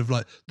it's kind of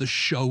like the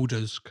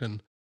shoulders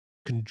can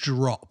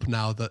drop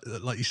now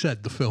that, like you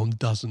said, the film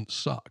doesn't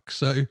suck.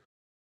 So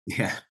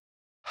yeah.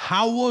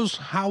 How was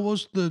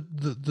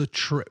the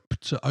trip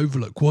to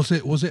Overlook? Was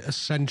it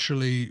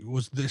essentially,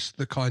 was this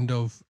the kind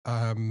of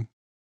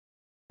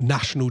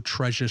National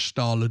Treasure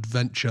style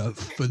adventure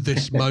for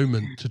this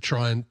moment to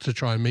try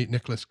and meet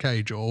Nicolas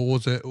Cage, or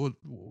was it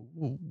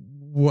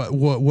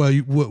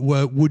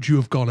where would you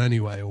have gone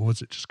anyway, or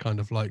was it just kind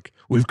of like,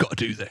 we've got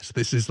to do this?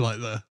 This is like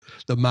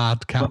the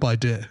madcap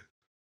idea.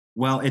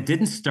 Well, it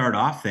didn't start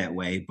off that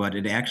way, but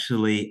it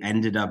actually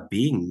ended up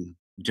being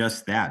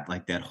just that,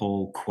 like that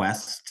whole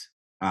quest.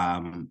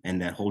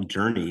 And that whole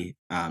journey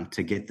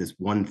to get this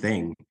one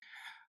thing.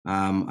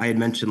 I had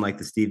mentioned like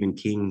the Stephen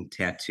King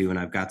tattoo, and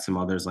I've got some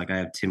others. Like I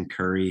have Tim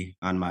Curry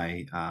on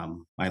my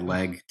my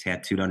leg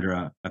tattooed under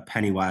a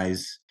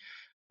Pennywise,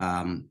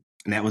 and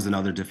that was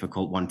another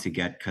difficult one to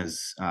get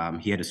because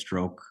he had a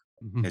stroke,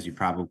 as you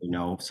probably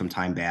know, some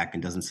time back,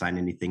 and doesn't sign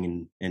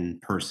anything in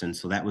person.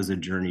 So that was a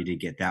journey to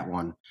get that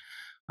one.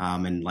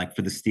 And like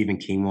for the Stephen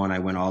King one, I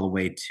went all the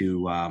way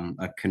to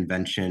a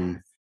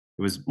convention.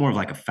 It was more of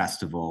like a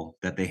festival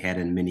that they had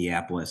in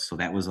Minneapolis. So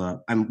that was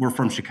we're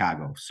from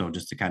Chicago. So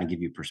just to kind of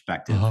give you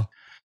perspective,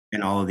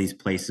 and all of these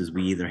places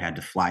we either had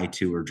to fly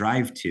to or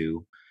drive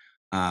to.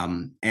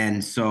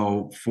 And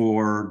so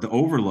for the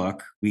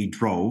Overlook, we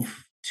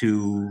drove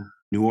to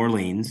New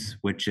Orleans,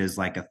 which is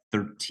like a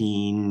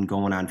 13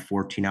 going on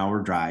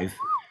 14-hour drive,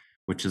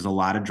 which is a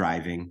lot of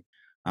driving.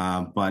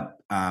 But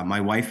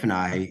my wife and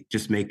I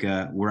just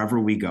wherever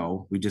we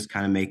go, we just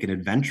kind of make an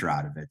adventure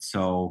out of it.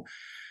 So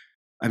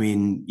I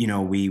mean,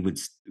 we would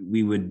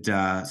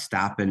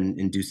stop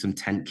and do some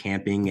tent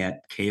camping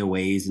at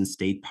KOAs and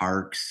state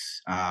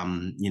parks.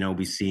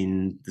 We've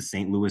seen the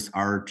St. Louis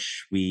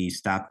Arch. We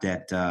stopped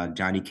at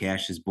Johnny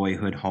Cash's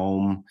boyhood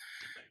home.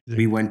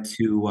 We went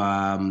to,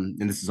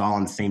 and this is all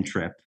on the same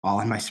trip, all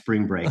on my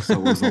spring break. So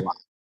it was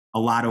a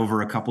lot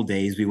over a couple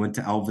days. We went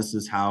to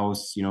Elvis's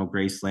house,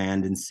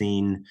 Graceland, and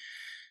seen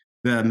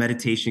the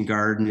meditation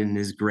garden in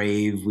his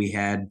grave. We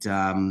had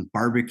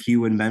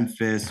barbecue in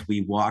Memphis.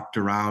 We walked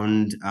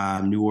around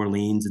New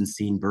Orleans and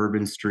seen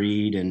Bourbon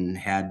Street and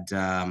had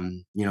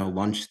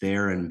lunch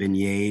there and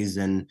beignets.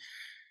 And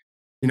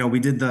we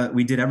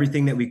did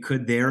everything that we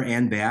could there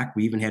and back.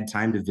 We even had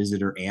time to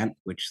visit her aunt,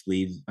 which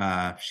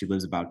she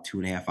lives about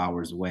 2.5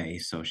 hours away,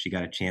 so she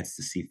got a chance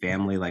to see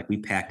family. Like, we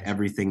packed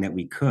everything that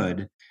we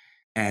could.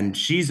 And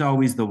she's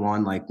always the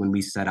one, like, when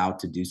we set out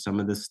to do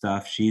some of this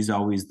stuff, she's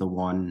always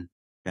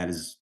that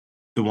is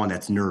the one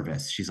that's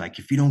nervous. She's like,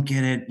 if you don't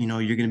get it, you're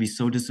going to be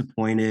so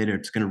disappointed, or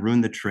it's going to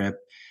ruin the trip.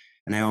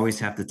 And I always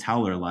have to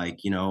tell her, like,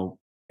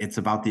 it's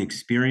about the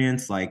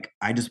experience. Like,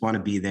 I just want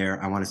to be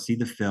there. I want to see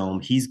the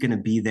film. He's going to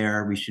be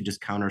there. We should just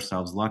count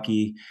ourselves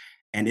lucky.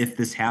 And if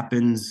this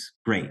happens,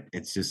 great.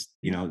 It's just,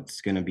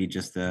 it's going to be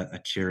just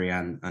a cherry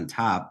on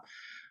top.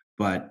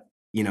 But,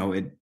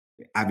 it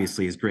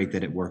obviously is great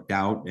that it worked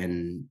out.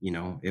 And,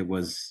 it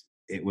was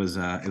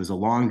a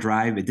long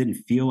drive. It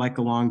didn't feel like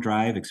a long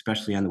drive,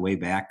 especially on the way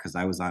back, because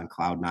I was on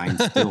cloud nine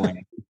still.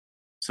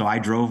 So I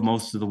drove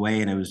most of the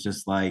way, and it was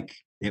just like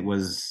it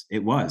was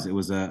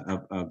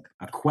a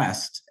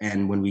quest.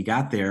 And when we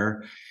got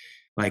there,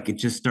 like, it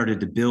just started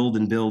to build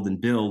and build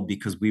and build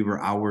because we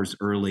were hours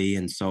early,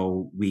 and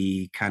so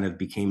we kind of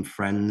became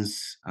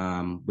friends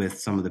with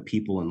some of the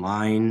people in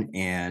line,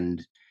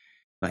 and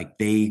like,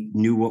 they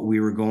knew what we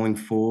were going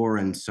for.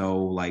 And so,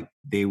 like,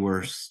 they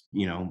were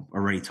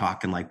already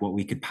talking like what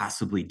we could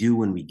possibly do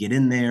when we get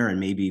in there, and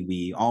maybe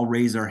we all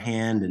raise our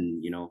hand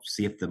and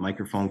see if the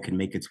microphone can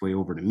make its way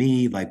over to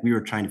me. Like, we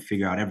were trying to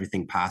figure out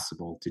everything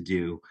possible to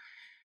do.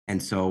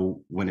 And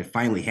so when it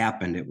finally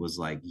happened, it was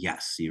like,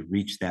 yes, you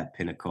reached that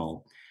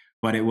pinnacle.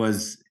 But it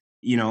was,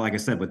 like I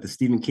said, with the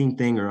Stephen King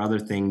thing or other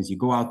things, you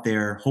go out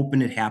there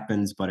hoping it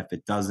happens, but if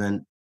it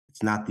doesn't,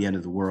 it's not the end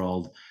of the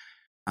world.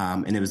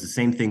 And it was the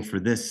same thing for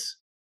this,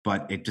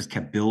 but it just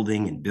kept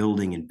building and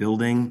building and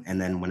building.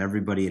 And then when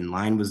everybody in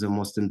line was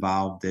almost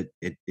involved,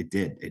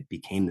 it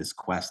became this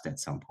quest at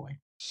some point.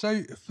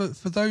 So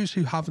for those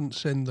who haven't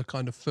seen the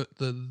kind of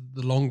the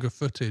longer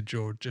footage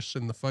or just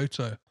seen the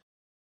photo,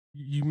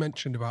 you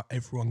mentioned about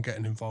everyone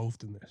getting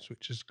involved in this,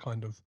 which is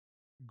kind of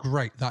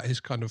great. That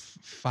is kind of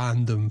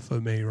fandom for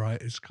me,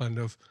 right? It's kind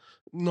of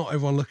not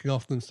everyone looking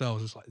after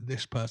themselves. It's like,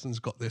 this person's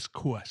got this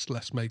quest,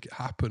 let's make it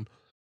happen.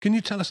 Can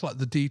you tell us like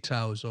the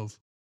details of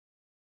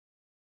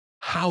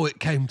how it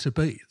came to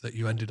be that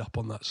you ended up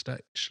on that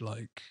stage?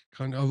 Like,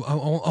 kind of, I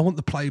want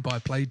the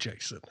play-by-play,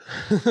 Jason.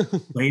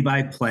 Play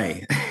by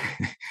play.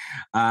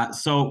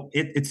 So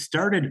it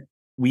started.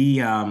 We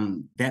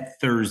that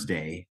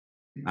Thursday,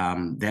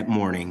 that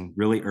morning,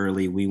 really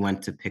early, we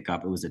went to pick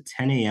up. It was a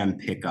 10 a.m.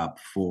 pickup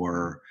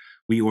for.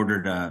 We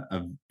ordered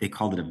they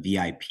called it a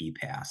VIP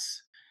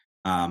pass,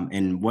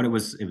 and what it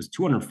was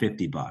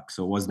 $250,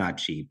 so it was not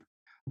cheap.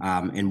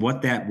 And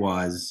what that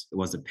was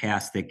a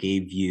pass that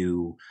gave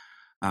you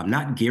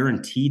not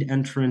guaranteed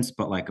entrance,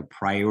 but like a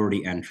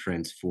priority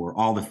entrance for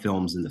all the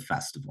films in the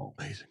festival.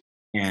 Amazing.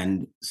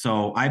 And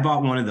so I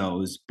bought one of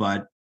those,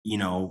 but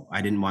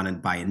I didn't want to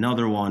buy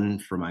another one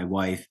for my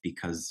wife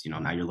because,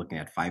 now you're looking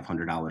at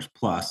 $500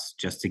 plus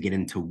just to get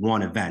into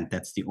one event.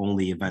 That's the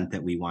only event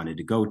that we wanted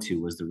to go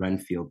to, was the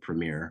Renfield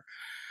premiere.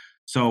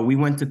 So we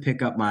went to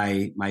pick up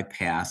my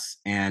pass,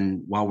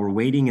 and while we're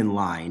waiting in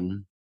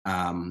line,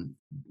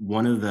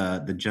 one of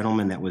the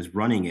gentlemen that was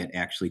running it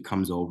actually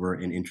comes over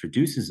and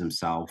introduces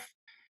himself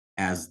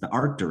as the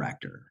art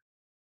director.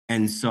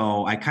 And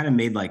so I kind of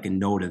made like a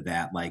note of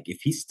that. Like,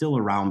 if he's still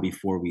around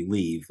before we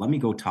leave, let me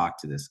go talk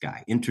to this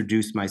guy,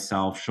 introduce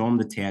myself, show him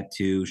the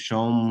tattoo,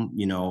 show him,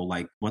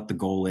 like, what the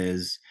goal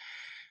is.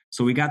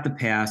 So we got the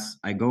pass.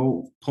 I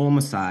go pull him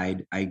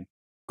aside. I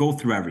go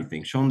through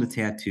everything, show him the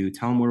tattoo,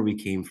 tell him where we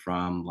came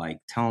from, like,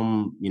 tell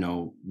him,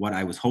 what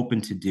I was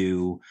hoping to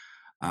do.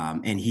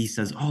 And he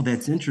says, oh,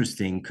 that's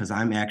interesting, because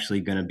I'm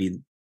actually going to be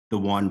the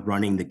one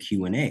running the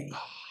Q&A.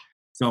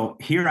 So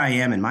here I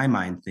am in my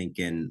mind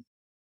thinking,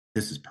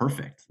 this is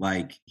perfect.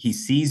 Like, he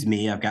sees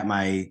me. I've got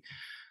my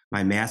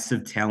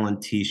Massive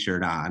Talent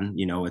T-shirt on.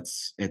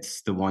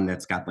 It's the one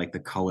that's got like the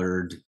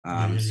colored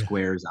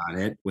squares on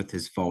it with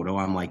his photo.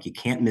 I'm like, you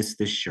can't miss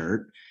this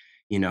shirt.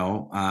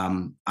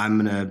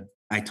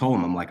 I told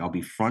him, I'm like, I'll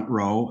be front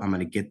row. I'm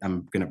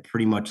gonna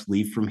pretty much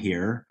leave from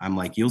here. I'm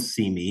like, you'll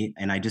see me.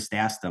 And I just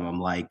asked him,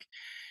 I'm like,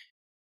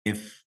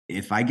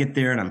 if I get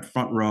there and I'm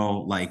front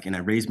row, like, and I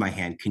raise my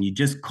hand, can you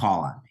just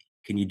call on me?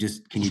 Can you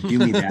do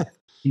me that?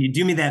 Can you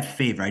do me that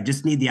favor? I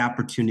just need the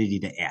opportunity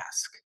to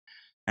ask.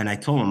 And I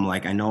told him,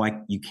 like, I know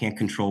you can't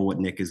control what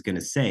Nick is going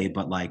to say,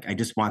 but like, I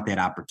just want that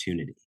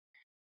opportunity.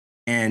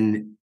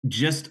 And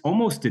just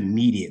almost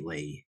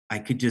immediately, I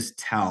could just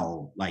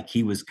tell, like,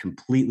 he was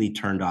completely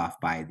turned off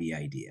by the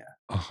idea.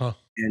 Uh-huh.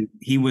 And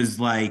he was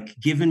like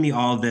giving me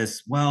all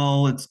this,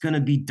 well, it's going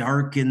to be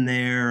dark in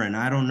there, and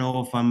I don't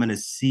know if I'm going to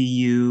see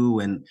you.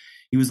 And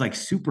he was like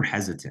super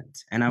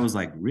hesitant. And I was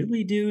like,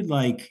 really, dude?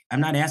 Like,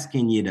 I'm not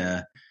asking you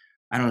to,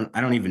 I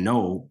don't even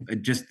know.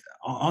 Just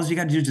all you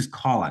got to do is just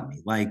call on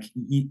me. Like,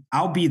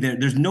 I'll be there.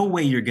 There's no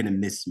way you're going to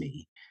miss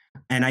me.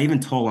 And I even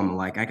told him,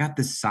 like, I got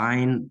this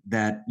sign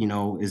that,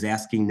 is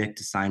asking Nick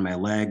to sign my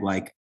leg.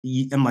 Like,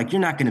 I'm like,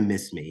 you're not going to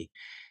miss me.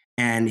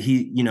 And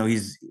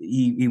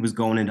he was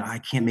going into, I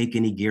can't make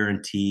any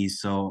guarantees.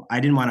 So I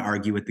didn't want to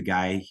argue with the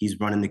guy. He's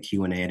running the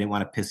Q&A. I didn't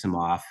want to piss him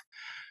off.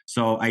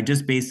 So I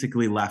just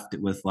basically left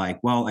it with like,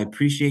 well, I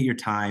appreciate your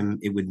time.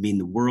 It would mean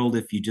the world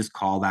if you just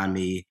called on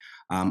me.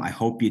 I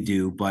hope you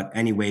do. But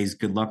anyways,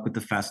 good luck with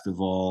the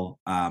festival.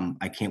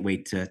 I can't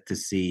wait to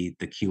see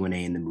the Q&A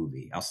in the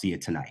movie. I'll see you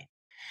tonight.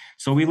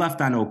 So we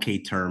left on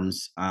okay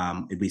terms.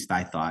 At least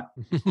I thought.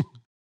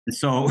 And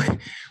so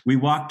we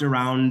walked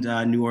around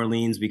New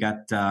Orleans. We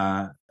got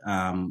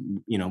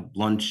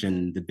lunch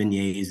and the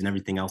beignets and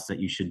everything else that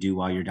you should do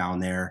while you're down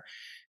there.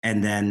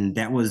 And then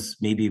that was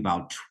maybe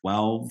about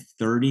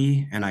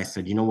 12:30. And I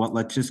said, you know what,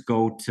 let's just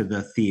go to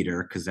the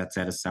theater because that's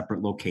at a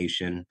separate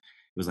location. It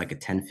was like a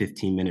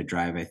 10-15 minute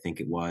drive, I think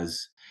it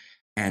was.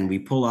 And we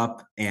pull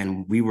up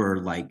and we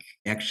were like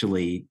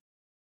actually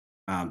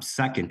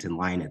second in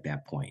line at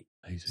that point.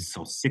 Amazing.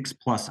 So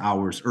 6+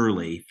 hours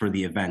early for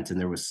the event, and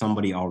there was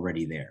somebody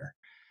already there.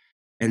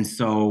 And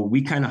so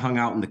we kind of hung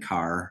out in the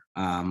car.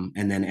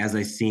 And then as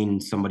I seen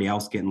somebody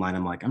else get in line,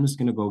 I'm like, I'm just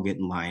going to go get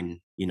in line,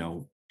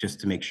 just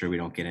to make sure we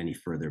don't get any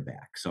further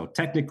back. So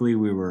technically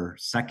we were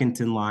second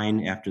in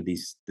line after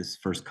this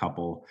first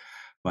couple,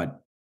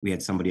 but we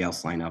had somebody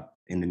else line up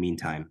in the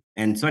meantime.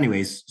 And so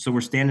anyways, so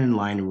we're standing in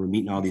line and we're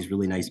meeting all these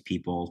really nice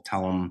people,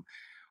 tell them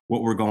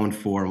what we're going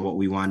for and what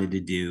we wanted to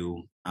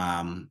do.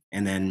 And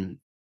then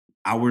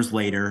hours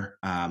later,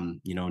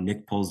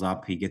 Nick pulls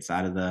up, he gets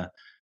out of the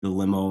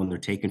limo and they're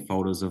taking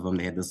photos of him.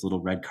 They had this little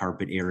red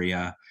carpet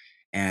area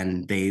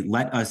and they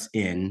let us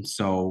in.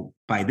 So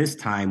by this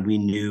time we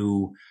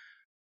knew,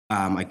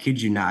 I kid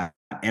you not,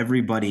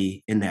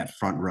 everybody in that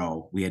front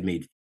row we had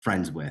made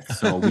friends with.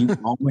 So we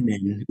all went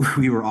in,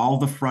 we were all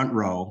the front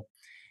row.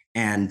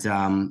 And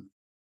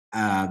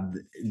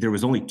there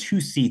was only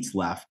 2 seats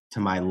left to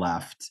my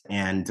left,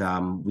 and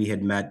we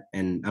had met,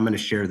 and I'm going to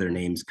share their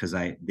names because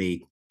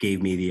they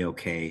gave me the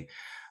okay.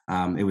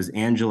 It was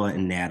Angela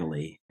and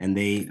Natalie, and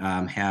they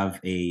have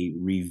a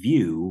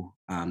review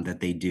that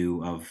they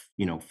do of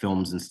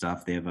films and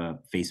stuff. They have a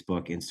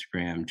Facebook,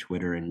 Instagram,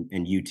 Twitter, and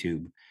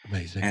YouTube.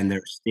 Amazing. And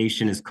their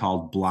station is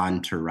called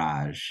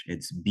Blontourage.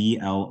 It's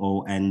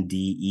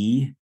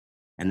BLONDE,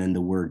 and then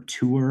the word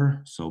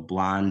tour, so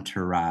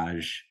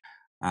Blontourage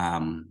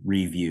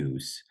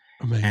reviews.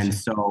 Amazing. And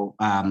so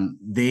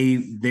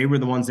they were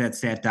the ones that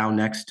sat down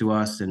next to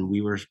us, and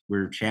we were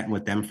chatting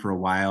with them for a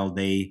while.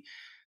 They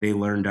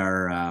learned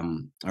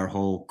our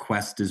whole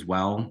quest as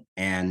well,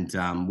 and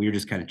we were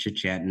just kind of chit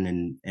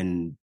chatting.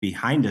 And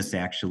behind us,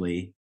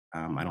 actually,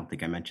 I don't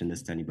think I mentioned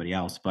this to anybody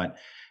else, but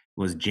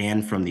was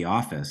Jan from The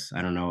Office.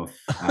 I don't know if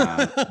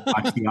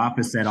watched The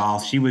Office at all.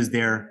 She was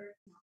there.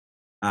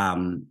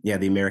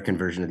 The American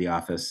version of The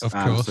Office. Of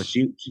course. So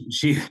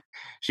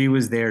she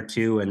was there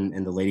too,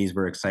 and the ladies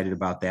were excited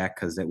about that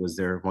because it was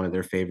one of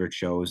their favorite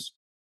shows.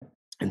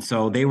 And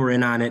so they were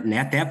in on it. And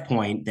at that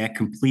point, that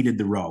completed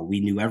the row. We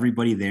knew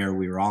everybody there.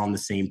 We were all on the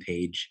same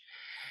page.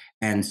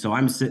 And so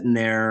I'm sitting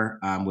there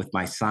with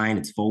my sign.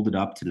 It's folded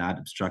up to not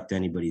obstruct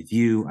anybody's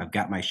view. I've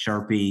got my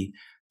Sharpie.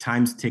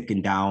 Time's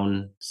ticking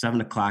down.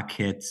 7:00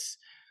 hits.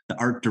 The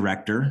art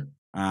director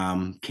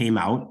came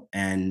out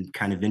and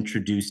kind of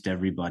introduced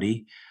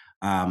everybody.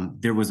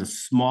 There was a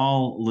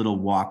small little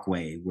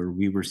walkway where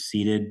we were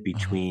seated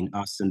between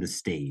us and the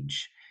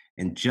stage,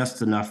 and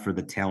just enough for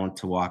the talent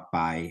to walk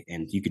by.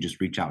 And you could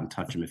just reach out and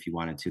touch them if you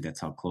wanted to. That's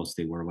how close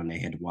they were when they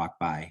had to walk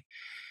by.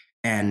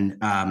 And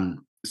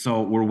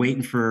so we're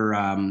waiting for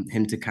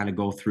him to kind of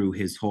go through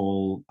his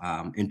whole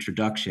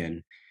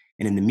introduction.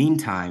 And in the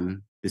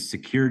meantime, the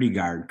security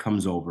guard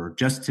comes over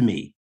just to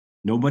me,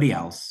 nobody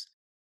else.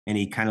 And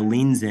he kind of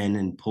leans in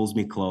and pulls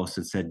me close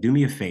and said, do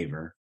me a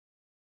favor.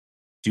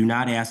 Do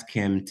not ask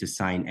him to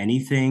sign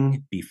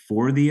anything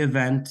before the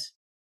event,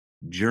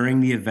 during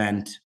the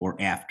event, or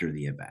after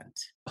the event.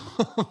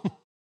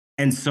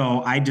 And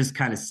so I just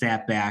kind of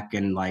sat back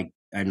and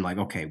I'm like,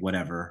 okay,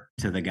 whatever,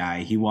 to the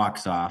guy. He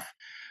walks off.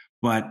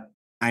 But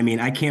I mean,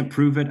 I can't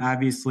prove it,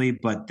 obviously,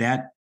 but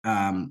that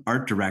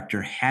art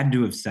director had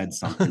to have said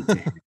something to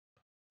him,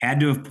 had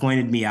to have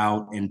pointed me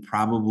out and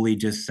probably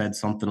just said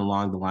something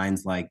along the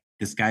lines like,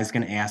 this guy's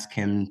going to ask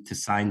him to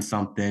sign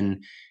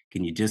something.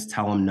 Can you just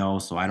tell him no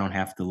so I don't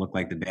have to look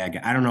like the bad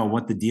guy? I don't know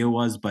what the deal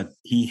was, but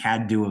he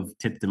had to have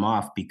tipped him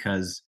off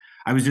because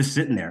I was just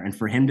sitting there. And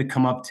for him to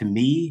come up to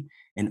me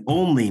and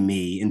only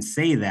me and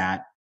say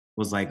that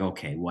was like,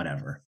 okay,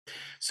 whatever.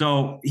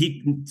 So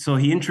he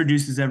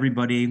introduces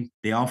everybody.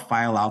 They all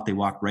file out. They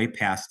walk right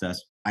past us.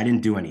 I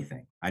didn't do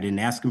anything. I didn't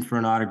ask him for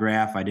an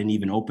autograph. I didn't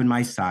even open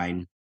my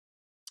sign.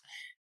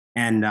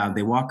 And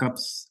they walk up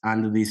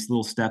onto these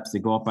little steps. They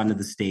go up onto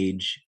the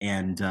stage,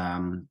 and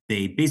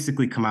they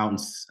basically come out and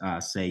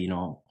say,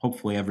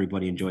 hopefully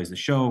everybody enjoys the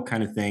show,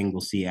 kind of thing.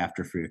 We'll see you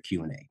after for your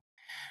Q&A.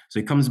 So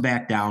he comes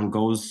back down,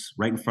 goes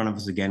right in front of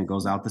us again,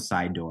 goes out the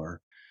side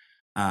door,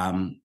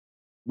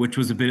 which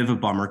was a bit of a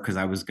bummer because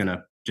I was going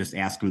to just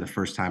ask him the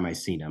first time I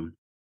seen him.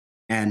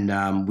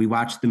 And we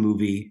watched the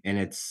movie, and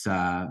it's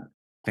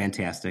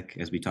fantastic,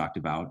 as we talked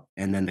about.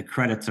 And then the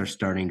credits are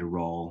starting to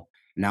roll.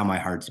 Now my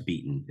heart's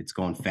beating. It's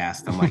going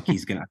fast. I'm like,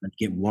 he's gonna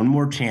get one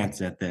more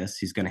chance at this.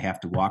 He's gonna have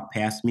to walk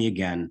past me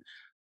again.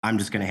 I'm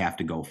just gonna have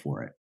to go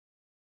for it.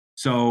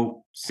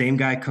 So same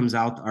guy comes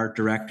out, the art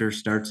director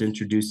starts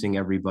introducing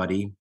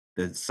everybody.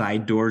 The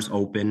side doors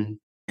open,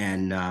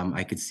 and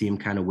I could see him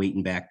kind of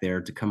waiting back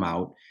there to come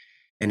out.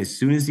 And as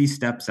soon as he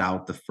steps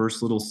out, the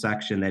first little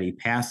section that he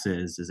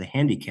passes is a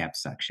handicap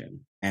section.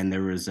 And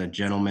there was a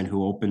gentleman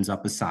who opens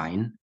up a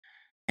sign,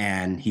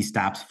 and he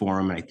stops for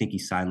him. And I think he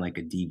signed like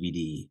a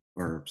DVD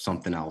or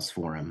something else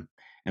for him.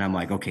 And I'm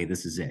like, okay,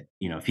 this is it.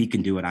 You know, if he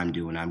can do it, I'm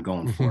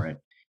going for it.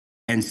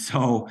 And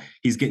so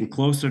he's getting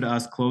closer to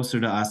us, closer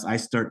to us. I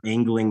start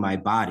angling my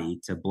body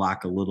to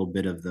block a little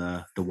bit of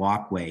the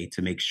walkway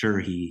to make sure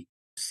he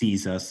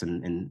sees us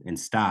and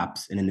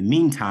stops. And in the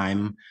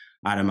meantime,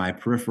 out of my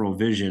peripheral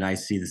vision, I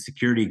see the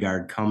security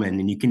guard coming,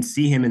 and you can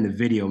see him in the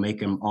video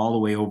make him all the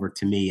way over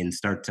to me and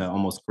start to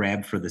almost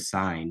grab for the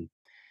sign.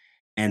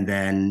 And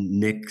then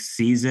Nick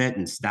sees it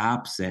and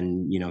stops,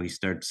 and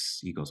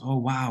he goes, "Oh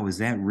wow, is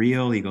that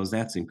real?" He goes,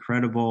 "That's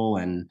incredible."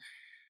 And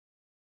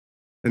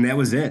that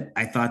was it.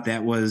 I thought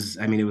that was,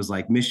 I mean, it was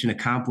like mission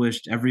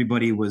accomplished.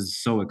 Everybody was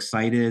so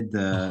excited.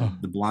 The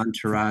Blonde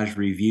Tourage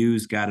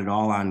reviews got it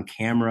all on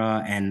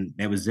camera, and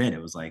that was it.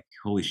 It was like,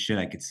 holy shit,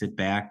 I could sit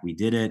back. We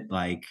did it.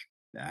 Like,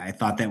 I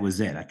thought that was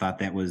it. I thought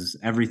that was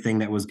everything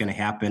that was going to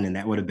happen, and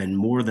that would have been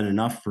more than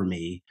enough for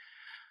me.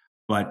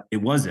 But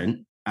it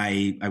wasn't.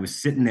 I was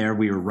sitting there.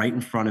 We were right in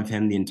front of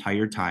him the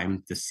entire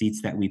time. The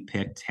seats that we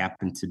picked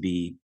happened to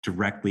be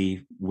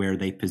directly where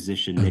they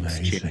positioned Nick's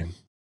chair. Amazing.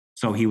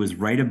 So he was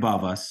right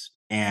above us,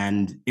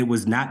 and it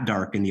was not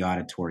dark in the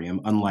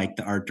auditorium, unlike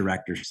the art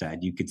director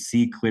said. You could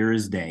see clear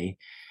as day.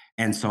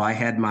 And so I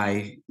had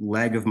my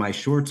leg of my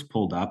shorts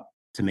pulled up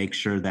to make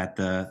sure that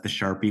the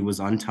Sharpie was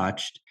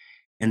untouched.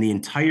 And the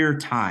entire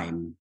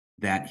time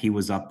that he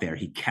was up there,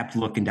 he kept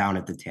looking down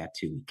at the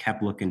tattoo. He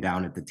kept looking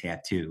down at the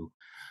tattoo.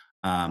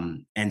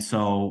 And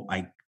so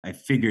I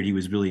figured he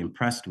was really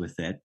impressed with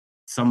it.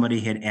 Somebody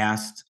had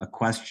asked a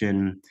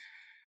question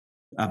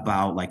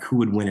about like who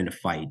would win in a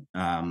fight,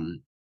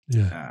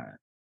 Yeah.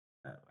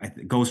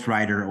 Ghost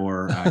Rider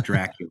or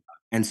Dracula.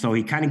 And so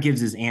he kind of gives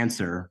his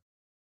answer,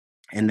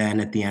 and then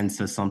at the end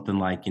says something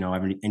like,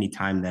 any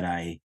time that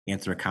I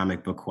answer a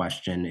comic book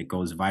question, it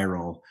goes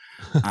viral.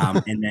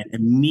 And then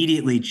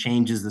immediately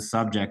changes the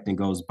subject and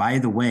goes, by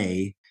the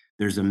way,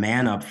 there's a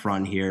man up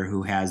front here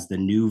who has the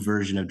new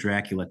version of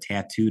Dracula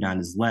tattooed on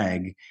his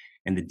leg,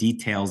 and the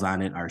details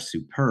on it are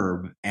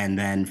superb. And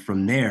then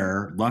from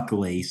there,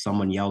 luckily,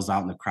 someone yells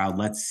out in the crowd,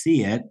 "Let's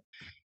see it."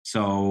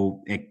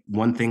 So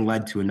one thing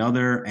led to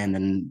another. And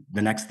then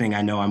the next thing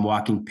I know, I'm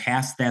walking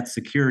past that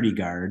security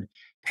guard,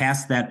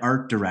 past that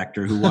art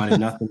director who wanted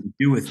nothing to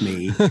do with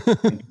me,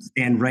 and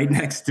stand right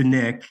next to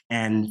Nick.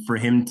 And for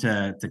him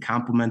to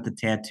compliment the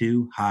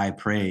tattoo, high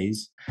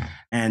praise,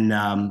 and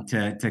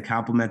to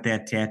compliment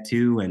that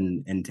tattoo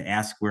and to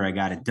ask where I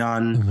got it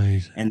done.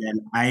 Amazing. And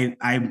then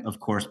I of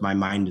course, my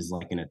mind is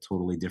like in a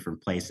totally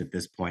different place at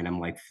this point. I'm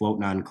like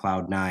floating on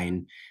cloud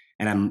nine,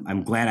 and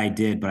I'm glad I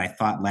did. But I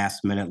thought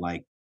last minute,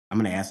 like, I'm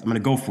going to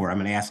go for it. I'm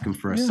going to ask him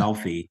for a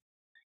selfie.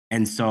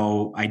 And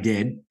so I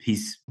did.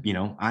 He's,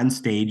 on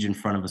stage in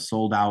front of a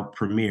sold out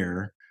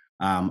premiere.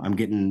 I'm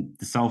getting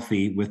the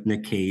selfie with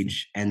Nick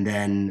Cage. And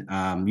then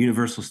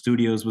Universal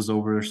Studios was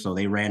over. So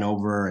they ran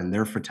over, and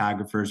their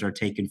photographers are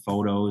taking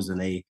photos, and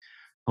they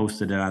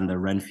posted it on the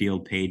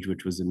Renfield page,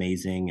 which was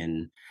amazing.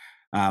 And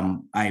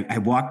I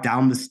walked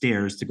down the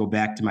stairs to go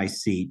back to my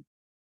seat,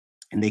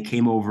 and they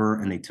came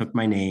over and they took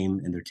my name,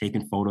 and they're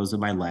taking photos of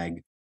my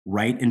leg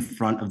right in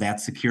front of that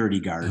security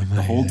guard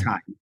the whole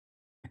time.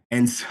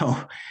 And so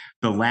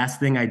the last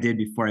thing I did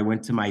before I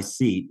went to my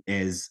seat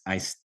is I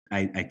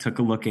took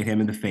a look at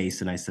him in the face,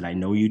 and I said, "I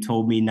know you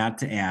told me not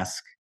to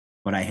ask,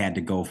 but I had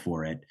to go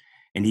for it."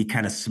 And he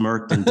kind of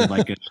smirked and did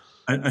like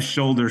a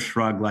shoulder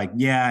shrug, like,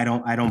 "Yeah,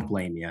 I don't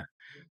blame you."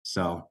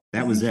 So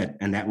that was it.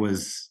 And that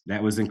was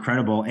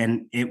incredible.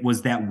 And it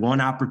was that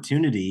one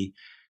opportunity,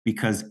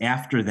 because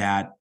after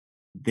that,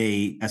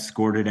 they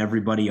escorted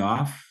everybody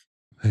off.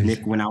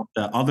 Nick went out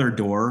the other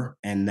door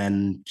and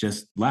then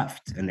just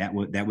left, and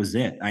that was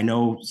it. I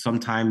know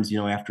sometimes,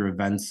 after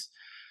events,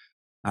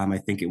 I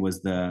think it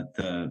was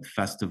the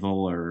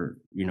festival, or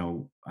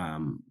I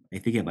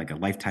think he had like a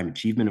Lifetime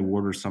Achievement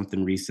Award or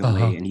something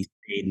recently, and he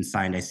stayed and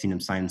signed. I seen him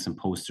sign some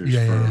posters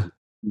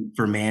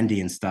for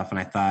Mandy and stuff, and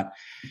I thought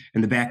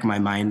in the back of my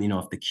mind,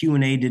 if the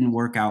Q&A didn't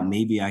work out,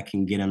 maybe I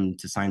can get him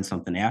to sign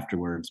something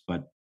afterwards.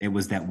 But it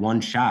was that one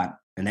shot.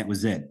 And that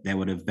was it. That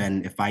would have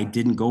been, if I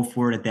didn't go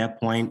for it at that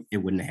point, it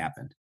wouldn't have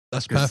happened.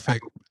 That's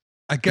perfect.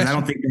 I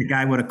don't think that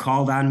guy would have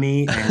called on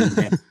me, and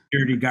that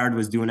security guard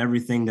was doing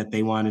everything that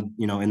they wanted,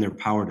 in their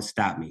power to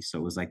stop me. So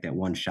it was like that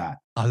one shot.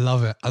 I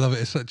love it.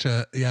 It's such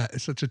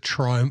a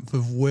triumph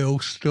of will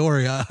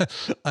story. I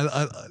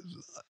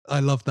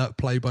love that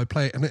play by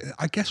play. And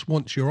I guess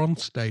once you're on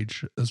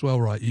stage as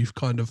well, right, you've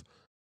kind of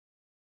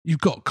you've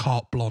got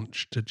carte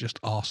blanche to just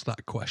ask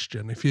that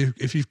question. If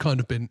you've kind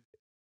of been,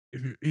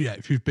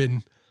 if you've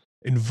been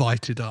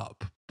invited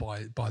up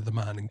by the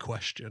man in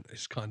question,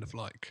 it's kind of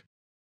like,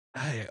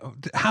 hey,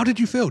 how did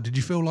you feel? Did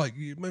you feel like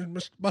you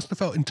must have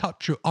felt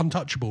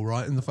untouchable,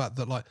 right? In the fact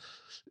that like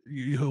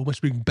you're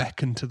almost being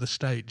beckoned to the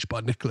stage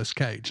by Nicolas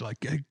Cage,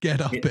 like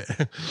get up It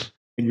it.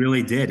 it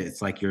really did.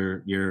 It's like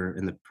you're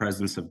in the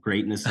presence of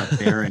greatness up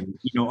there, and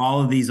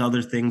all of these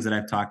other things that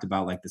I've talked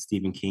about, like the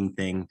Stephen King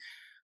thing,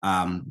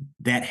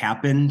 that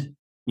happened,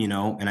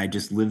 and I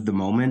just lived the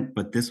moment.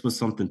 But this was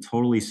something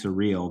totally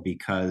surreal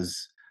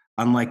because,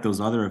 unlike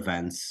those other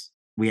events,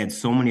 we had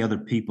so many other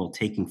people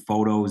taking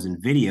photos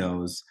and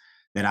videos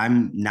that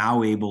I'm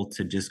now able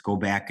to just go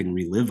back and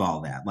relive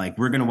all that. Like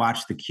we're gonna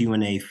watch the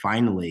Q&A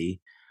finally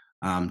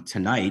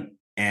tonight,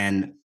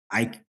 and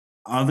I,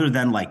 other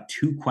than like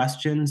two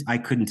questions, I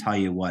couldn't tell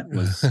you what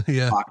was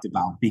Yeah, talked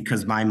about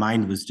because my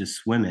mind was just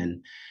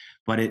swimming.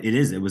 But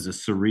it was a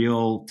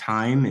surreal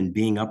time, and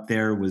being up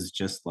there was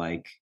just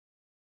like,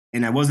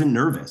 and I wasn't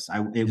nervous.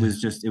 It yeah, was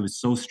just, it was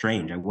so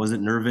strange. I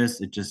wasn't nervous.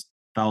 It just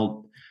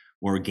felt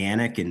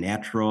organic and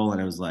natural.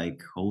 And I was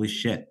like, holy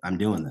shit, I'm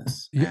doing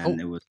this. yeah.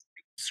 And Oh, it was,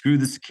 screw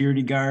the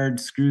security guard,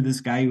 screw this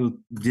guy who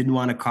didn't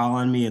want to call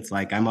on me. It's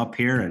like, I'm up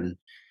here, and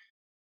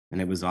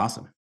it was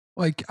awesome.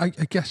 like I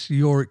guess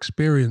your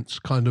experience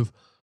kind of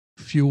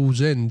fuels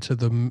into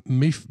the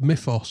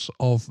mythos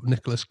of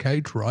Nicolas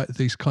Cage, right?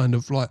 These kind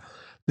of like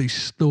these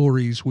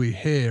stories we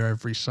hear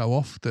every so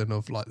often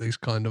of like these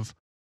kind of,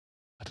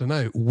 I don't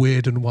know,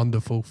 weird and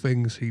wonderful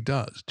things he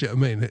does. Do you know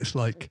what I mean? It's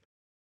like,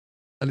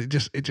 and it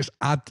just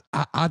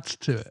adds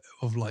to it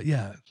of like,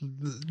 yeah,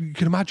 you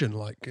can imagine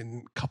like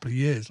in a couple of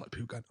years, like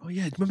people going, oh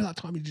yeah, remember that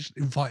time he just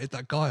invited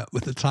that guy up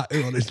with a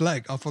tattoo on his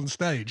leg up on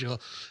stage? Or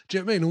do you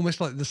know what I mean?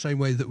 Almost like the same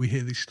way that we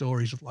hear these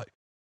stories of like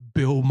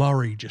Bill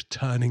Murray just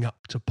turning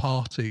up to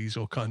parties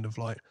or kind of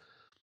like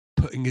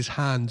putting his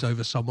hands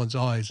over someone's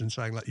eyes and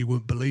saying like, you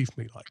wouldn't believe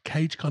me. Like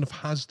Cage kind of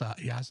has that.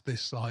 He has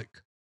this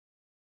like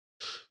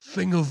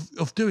thing of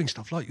doing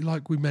stuff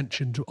like we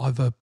mentioned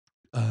either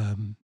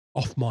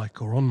off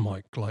mic or on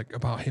mic, like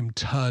about him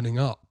turning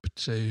up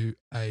to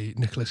a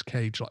Nicolas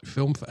Cage like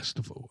film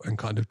festival and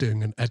kind of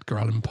doing an Edgar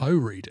Allan Poe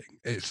reading.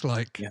 It's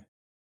like, Yeah. it,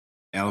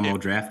 Alamo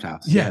Draft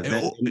House. yeah,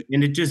 Yeah.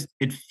 And it just,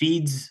 it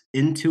feeds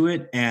into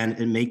it, and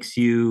it makes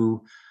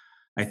you,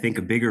 I think,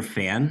 a bigger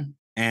fan.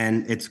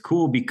 And it's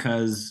cool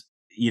because,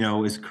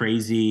 as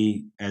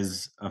crazy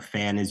as a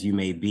fan as you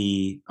may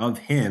be of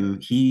him,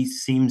 he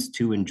seems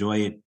to enjoy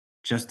it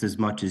just as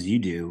much as you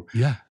do.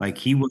 yeah, Like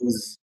he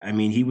was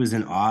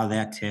in awe of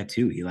that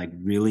tattoo. He like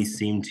really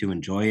seemed to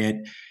enjoy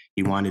it.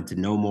 He wanted to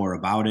know more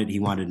about it. He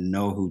wanted to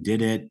know who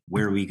did it,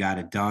 where we got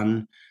it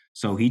done.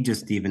 So he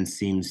just even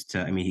seems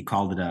to, I mean, he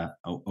called it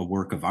a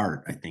work of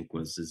art, I think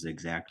was his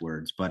exact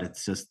words. But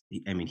it's just,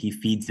 I mean, he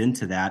feeds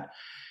into that.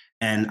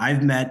 And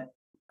I've met,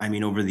 I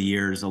mean, over the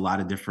years, a lot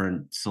of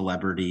different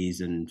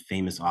celebrities and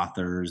famous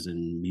authors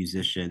and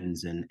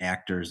musicians and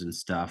actors and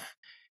stuff.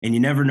 And you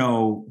never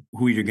know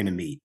who you're going to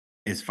meet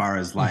as far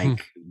as mhm,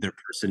 like their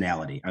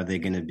personality. Are they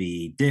going to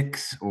be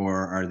dicks,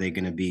 or are they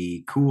going to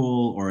be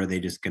cool, or are they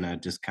just going to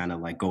just kind of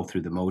like go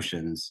through the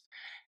motions?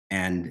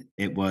 And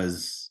it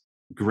was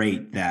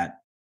great that,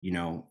 you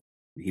know,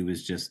 he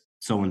was just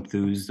so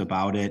enthused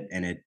about it,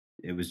 and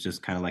it was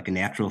just kind of like a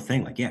natural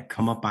thing. Like, yeah,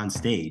 come up on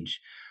stage,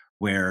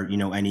 where,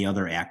 any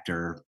other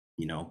actor,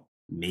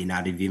 may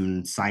not have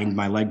even signed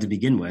my leg to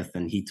begin with,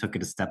 and he took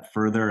it a step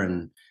further,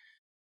 and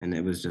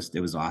it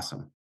was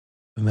awesome.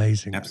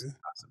 amazing. Absolutely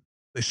awesome.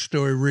 This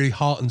story really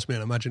heartens me,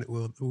 and I imagine it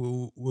will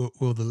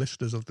the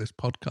listeners of this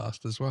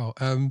podcast as well.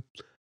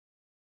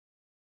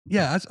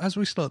 Yeah, as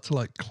we start to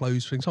like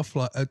close things off,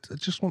 like I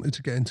just wanted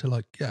to get into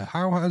like, yeah,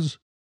 how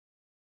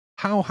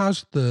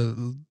has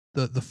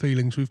the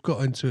feelings, we've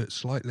got into it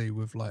slightly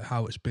with like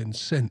how it's been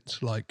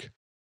since, like,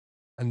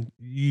 and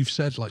you've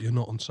said like you're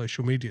not on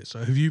social media, so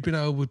have you been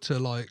able to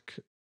like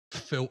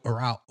filter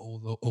out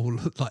all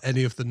like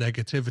any of the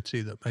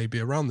negativity that may be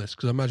around this?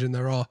 Because I imagine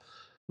there are,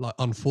 like,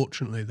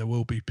 unfortunately there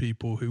will be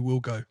people who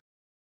will go,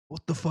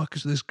 what the fuck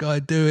is this guy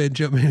doing?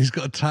 Do you know what I mean? He's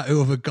got a tattoo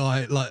of a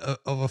guy, like,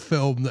 of a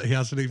film that he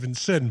hasn't even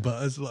seen.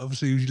 But as like,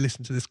 obviously you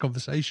listen to this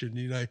conversation,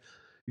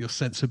 your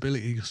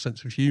sensibility, your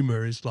sense of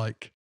humor is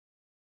like,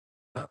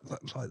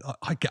 that's like,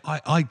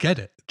 I get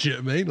it. Do you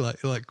know what I mean?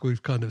 Like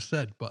we've kind of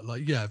said, but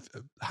like, yeah,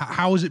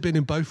 how has it been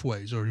in both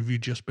ways, or have you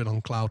just been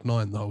on cloud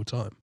nine the whole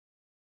time?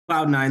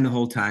 Cloud nine the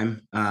whole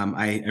time.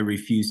 I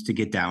refuse to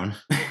get down.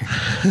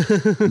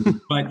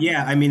 But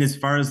yeah, I mean, as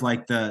far as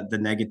like the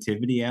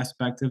negativity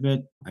aspect of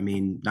it, I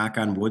mean, knock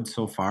on wood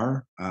so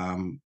far,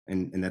 and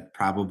that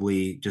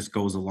probably just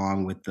goes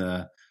along with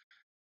the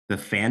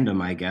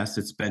fandom, I guess.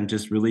 It's been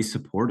just really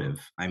supportive.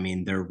 I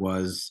mean, there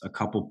was a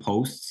couple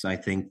posts, I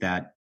think,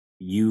 that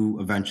you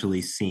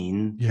eventually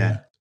seen Yeah,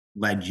 that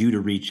led you to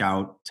reach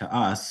out to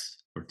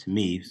us, or to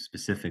me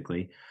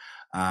specifically.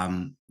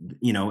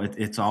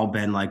 It's all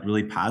been like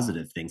really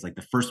positive things. Like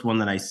the first one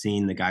that I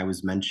seen, the guy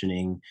was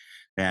mentioning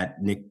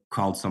that Nick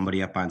called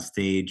somebody up on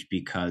stage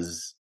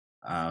because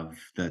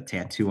the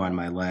tattoo on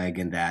my leg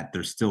and that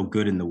they're still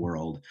good in the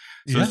world.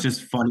 So Yeah. it's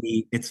just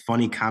funny. It's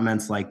funny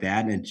comments like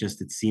that. And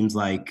it seems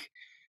like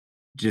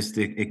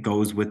it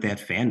goes with that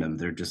fandom.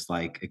 They're just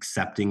like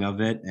accepting of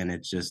it. And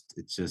it's just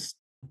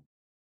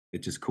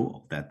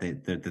cool that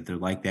they're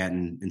like that.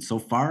 And so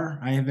far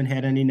I haven't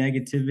had any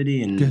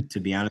negativity. Good. And to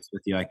be honest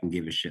with you, I can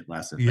give a shit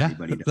less if Yeah.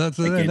 anybody doesn't That's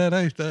like no, it no,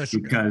 no,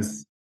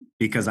 that's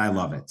because I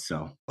love it.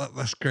 So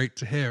that's great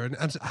to hear. And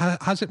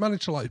has it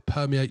managed to like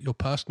permeate your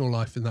personal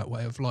life in that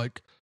way of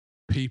like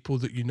people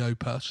that you know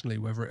personally,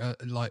 whether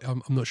like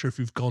I'm not sure if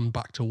you've gone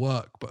back to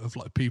work, but of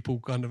like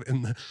people kind of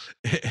in the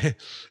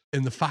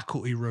in the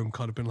faculty room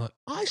kind of been like,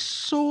 I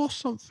saw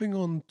something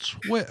on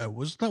Twitter.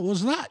 Was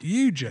that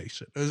you,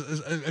 Jason?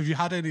 Have you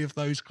had any of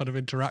those kind of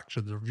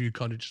interactions, or have you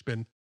kind of just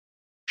been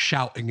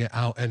shouting it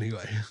out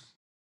anyway?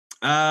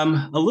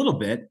 a little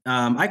bit.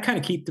 I kind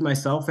of keep to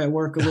myself at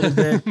work a little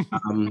bit.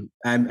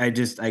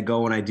 I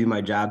go and I do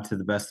my job to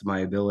the best of my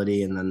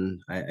ability, and then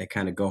I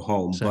kind of go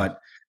home. Same. But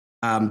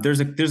there's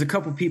a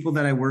couple people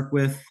that I work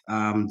with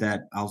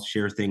that I'll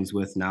share things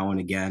with now and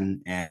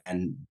again,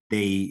 and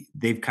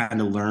they've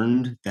kind of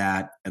learned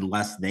that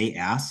unless they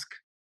ask,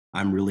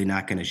 I'm really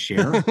not going to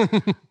share.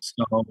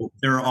 So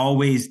they're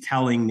always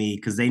telling me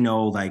because they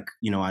know, like,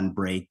 on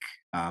break,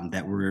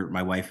 that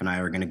my wife and I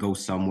are going to go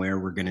somewhere,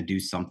 we're going to do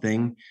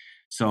something.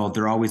 So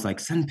they're always like,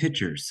 send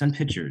pictures, send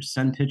pictures,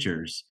 send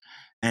pictures.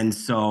 And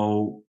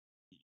so,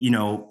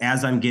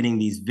 as I'm getting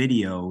these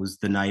videos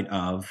the night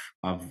of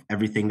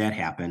everything that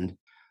happened,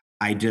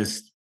 I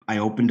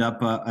opened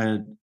up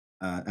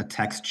a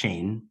text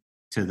chain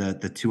to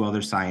the two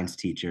other science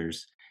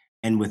teachers,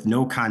 and with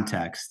no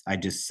context, I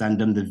just send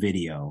them the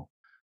video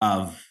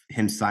of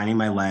him signing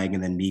my leg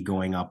and then me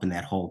going up in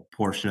that whole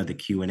portion of the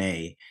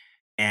Q&A.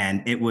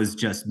 And it was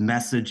just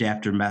message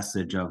after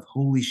message of,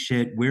 holy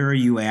shit, where are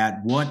you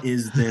at? What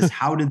is this?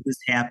 How did this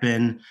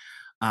happen?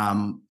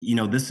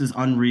 This is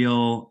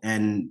unreal.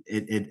 And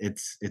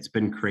it's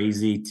been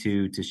crazy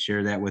to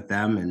share that with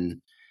them.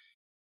 And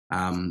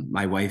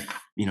my wife,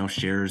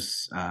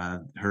 shares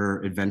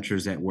her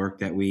adventures at work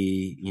that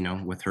we,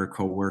 with her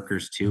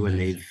coworkers too. And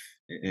Amazing.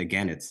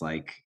 again, it's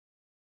like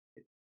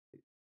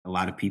a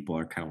lot of people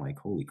are kind of like,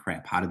 holy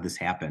crap, how did this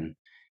happen?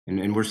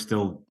 And we're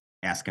still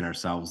asking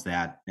ourselves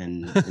that.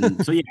 And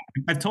so, yeah,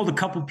 I've told a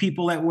couple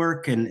people at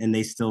work, and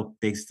they still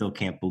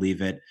can't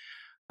believe it.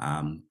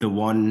 The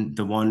one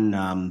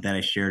that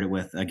I shared it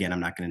with, again, I'm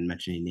not going to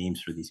mention any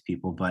names for these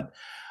people, but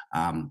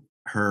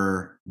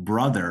her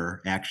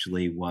brother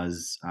actually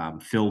was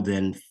filled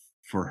in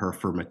for her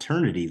for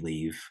maternity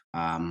leave.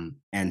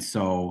 And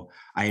so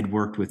I had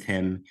worked with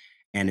him.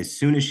 And as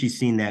soon as she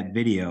seen that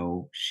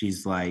video, she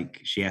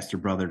asked her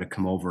brother to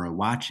come over and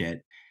watch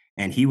it.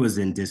 And he was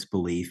in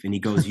disbelief. And he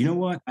goes, you know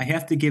what? I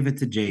have to give it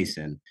to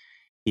Jason.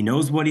 He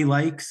knows what he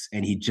likes,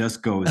 and he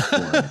just goes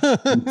for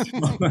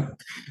it.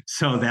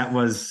 So that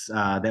was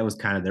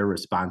kind of their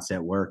response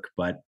at work.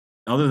 But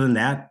other than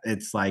that,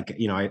 it's like,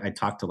 I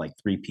talked to like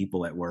three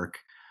people at work,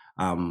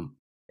 and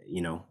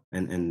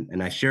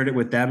I shared it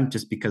with them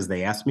just because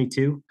they asked me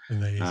to.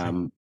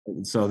 Amazing.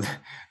 So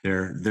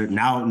they're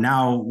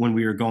now when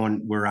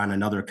we're on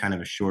another kind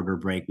of a shorter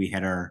break. We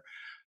had our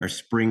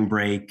spring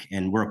break,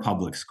 and we're a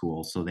public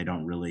school, so they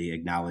don't really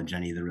acknowledge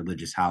any of the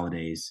religious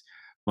holidays.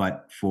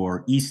 But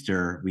for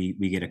Easter, we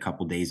get a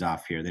couple days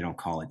off here. They don't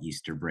call it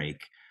Easter break.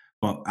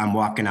 But I'm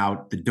walking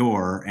out the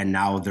door, and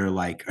now they're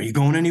like, "Are you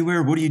going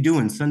anywhere? What are you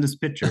doing? Send us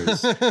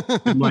pictures."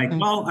 I'm like,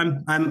 "Well,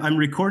 I'm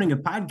recording a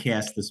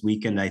podcast this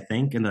weekend, I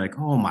think." And they're like,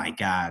 "Oh my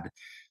God!"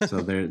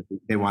 So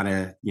they want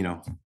to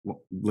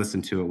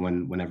listen to it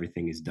when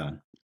everything is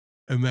done.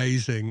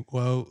 Amazing.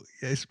 Well,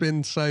 it's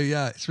been so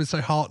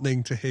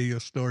heartening to hear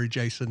your story,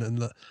 Jason,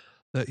 and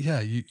that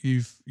yeah,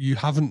 you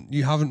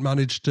haven't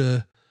managed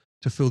to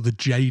feel the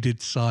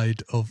jaded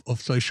side of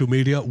social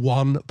media.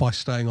 One, by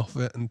staying off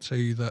it, and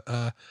two,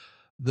 that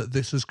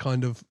this has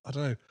kind of, I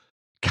don't know,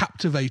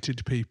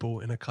 captivated people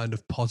in a kind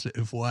of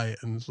positive way.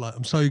 And like,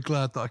 I'm so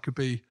glad that I could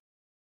be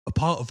a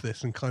part of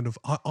this, and kind of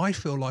I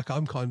feel like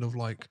I'm kind of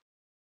like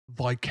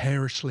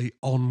vicariously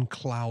on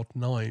cloud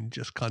nine,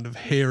 just kind of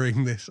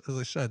hearing this, as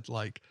I said,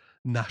 like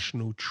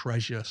national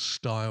treasure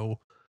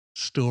style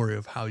story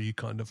of how you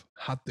kind of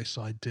had this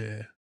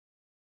idea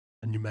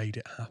and you made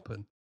it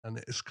happen. And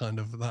it's kind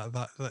of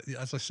that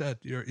as I said,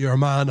 you're a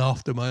man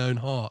after my own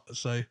heart.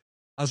 So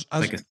as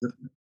Like a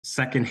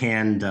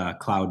secondhand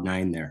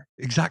Cloud9 there.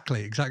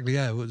 exactly,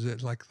 yeah. Was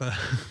it like the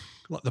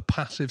like the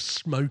passive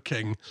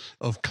smoking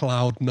of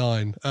cloud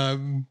nine?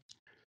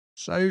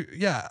 So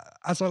yeah,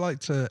 as I like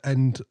to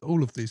end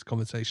all of these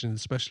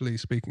conversations, especially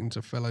speaking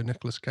to fellow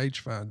Nicolas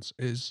Cage fans,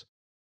 is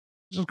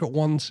just got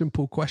one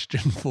simple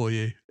question for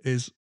you: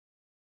 is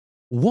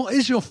what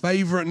is your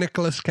favorite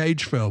Nicolas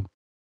Cage film?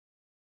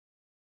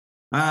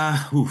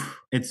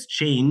 It's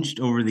changed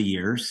over the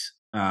years.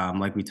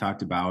 Like we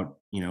talked about,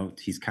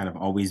 he's kind of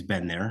always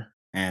been there,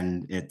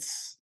 and it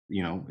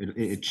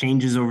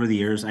changes over the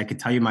years. I could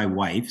tell you my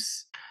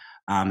wife's,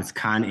 it's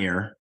Con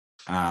Air.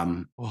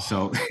 Oh,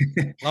 So,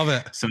 love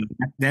it. so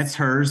that's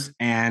hers,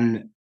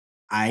 and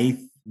I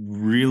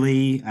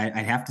really,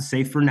 I'd have to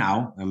say for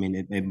now, I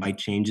mean, it might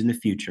change in the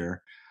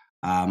future.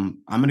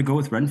 I'm going to go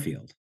with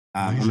Renfield.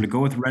 I'm going to go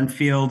with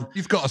Renfield.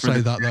 You've got to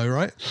say that though,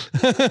 right?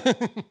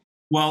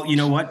 Well, you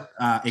know what?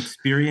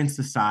 Experience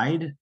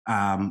aside,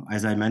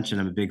 as I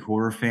mentioned, I'm a big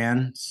horror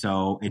fan.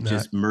 So it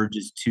just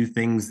merges two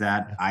things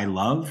that I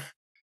love.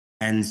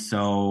 And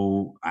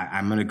so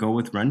I'm going to go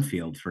with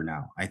Renfield for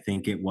now. I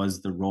think it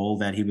was the role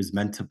that he was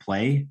meant to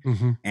play.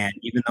 Mm-hmm. And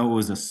even though it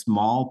was a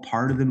small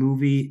part of the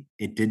movie,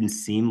 it didn't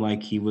seem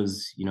like he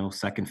was,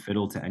 second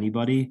fiddle to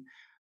anybody.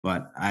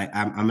 But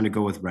I'm going to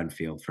go with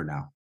Renfield for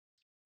now.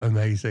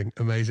 Amazing.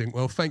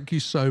 Well, thank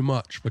you so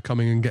much for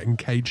coming and getting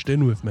caged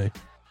in with me.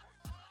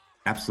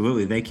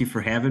 Absolutely. Thank you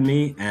for having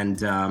me.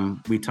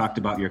 And we talked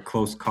about your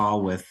close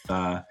call with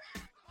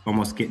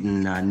almost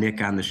getting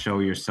Nick on the show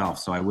yourself.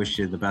 So I wish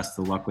you the best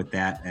of luck with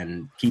that,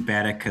 and keep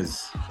at it,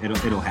 because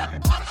it'll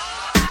happen.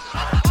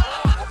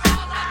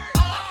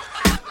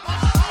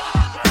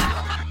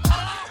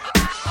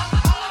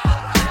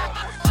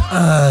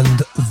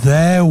 And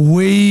there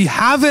we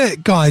have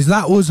it, guys.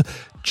 That was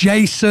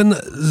Jason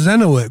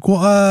Zenawick.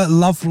 What a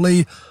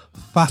lovely,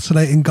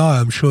 fascinating guy.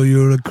 I'm sure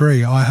you'll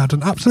agree. I had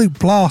an absolute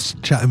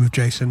blast chatting with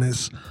Jason.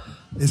 It's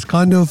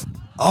kind of,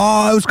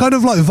 it was kind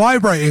of like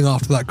vibrating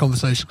after that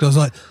conversation, because I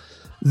was like,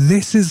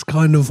 this is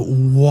kind of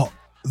what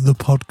the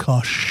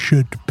podcast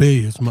should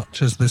be, as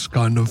much as this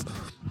kind of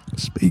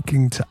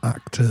speaking to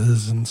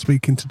actors and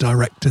speaking to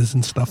directors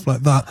and stuff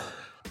like that.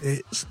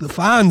 It's the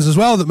fans as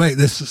well that make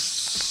this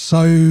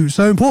so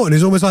important.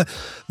 It's almost like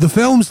the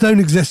films don't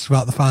exist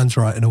without the fans,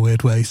 right, in a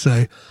weird way.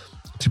 So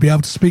to be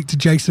able to speak to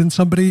Jason,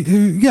 somebody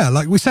who,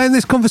 like we say in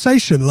this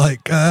conversation,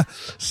 like a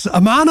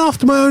man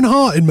after my own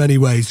heart in many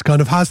ways,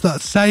 kind of has that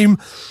same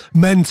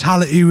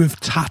mentality with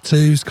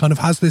tattoos, kind of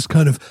has this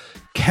kind of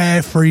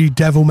carefree,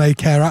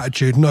 devil-may-care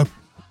attitude. And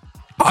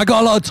I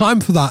got a lot of time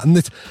for that, and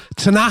this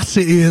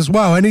tenacity as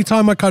well.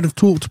 Anytime I kind of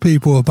talk to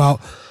people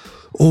about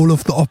all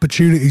of the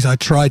opportunities I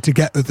tried to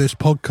get with this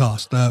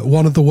podcast,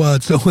 one of the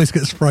words that always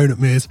gets thrown at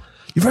me is,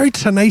 "You're very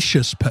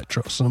tenacious,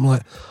 Petros." And I'm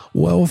like,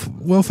 well,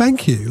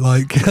 thank you.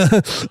 Like,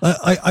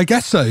 I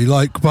guess so.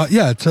 Like, but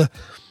yeah, to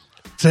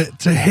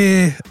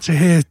hear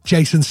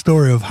Jason's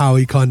story of how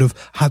he kind of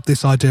had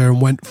this idea and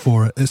went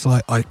for it, it's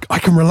like, I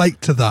can relate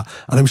to that,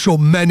 and I'm sure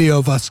many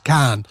of us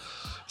can.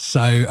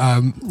 So,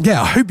 I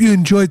hope you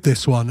enjoyed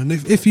this one. And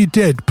if you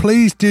did,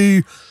 please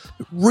do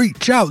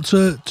reach out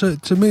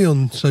to me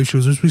on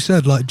socials. As we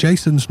said, like,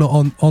 Jason's not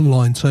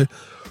online, so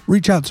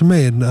reach out to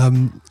me.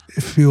 And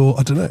if you're,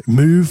 I don't know,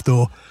 moved,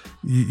 or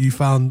you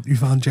found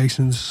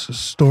Jason's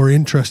story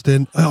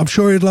interesting, I'm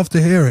sure he'd love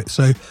to hear it.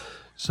 So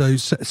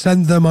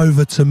send them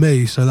over to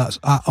me. So that's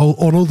on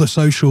all the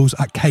socials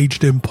at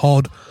Caged In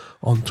Pod,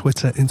 on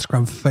Twitter,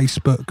 Instagram,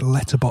 Facebook,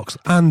 Letterboxd,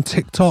 and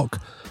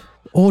TikTok.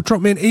 Or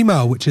drop me an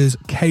email, which is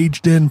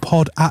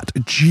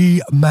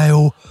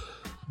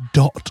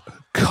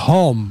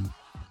cagedinpod@gmail.com.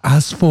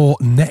 As for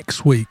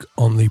next week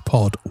on the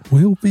pod,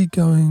 we'll be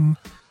going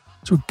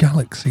to a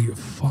galaxy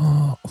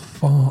far,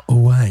 far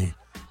away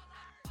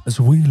as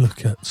we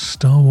look at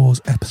Star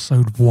Wars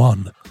Episode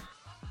 1,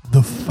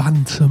 The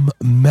Phantom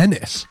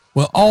Menace.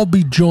 Well, I'll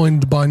be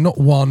joined by not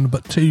one,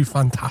 but two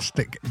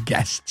fantastic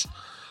guests.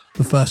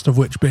 The first of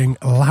which being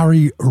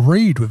Larry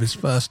Reed, with his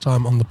first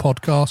time on the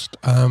podcast.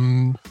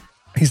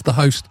 He's the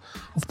host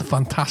of the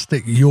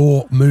fantastic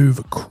Your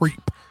Move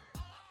Creep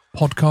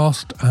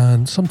podcast,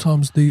 and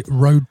sometimes the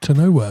Road to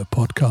Nowhere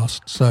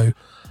podcast. So,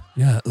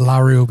 yeah,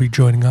 Larry will be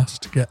joining us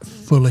to get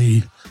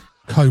fully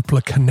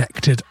Coppola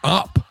connected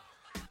up.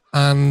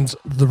 And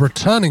the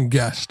returning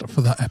guest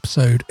for that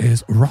episode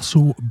is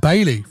Russell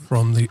Bailey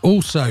from the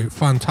also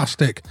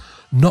fantastic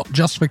Not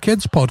Just for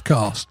Kids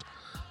podcast.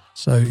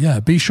 So,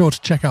 yeah, be sure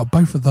to check out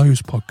both of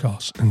those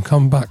podcasts and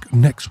come back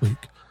next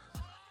week,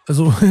 as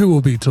we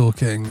will be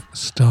talking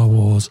Star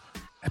Wars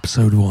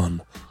Episode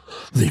 1,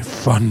 The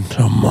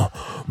Phantom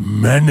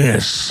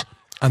Menace,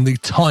 and the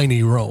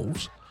tiny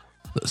roles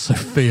that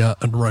Sophia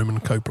and Roman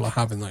Coppola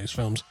have in those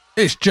films.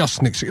 It's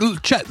just next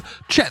week. Check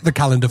the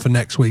calendar for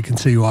next week and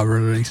see who I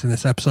release in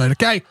this episode,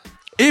 okay?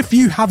 If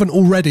you haven't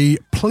already,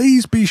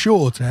 please be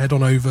sure to head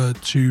on over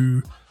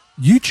to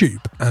YouTube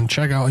and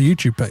check out our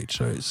YouTube page.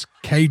 So it's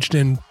Caged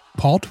In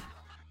Pod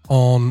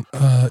on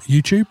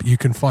YouTube. You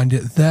can find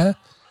it there,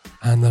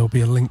 and there'll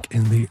be a link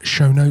in the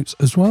show notes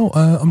as well.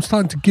 I'm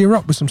starting to gear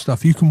up with some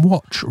stuff. You can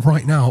watch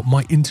right now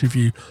my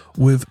interview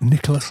with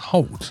Nicolas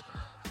Holt,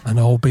 and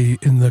I'll be,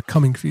 in the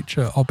coming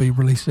future, I'll be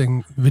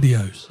releasing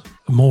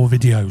more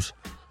videos,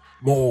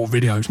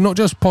 not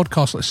just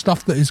podcasts, like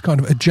stuff that is kind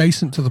of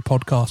adjacent to the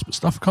podcast, but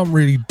stuff I can't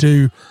really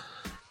do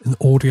in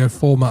audio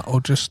format, or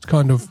just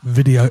kind of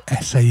video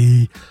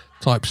essay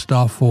type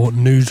stuff, or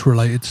news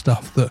related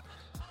stuff that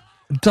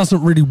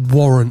doesn't really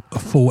warrant a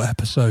full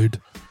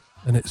episode,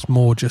 and it's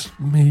more just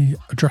me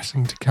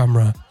addressing to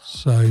camera.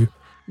 So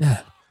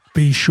yeah,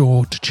 be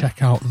sure to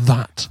check out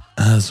that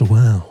as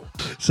well.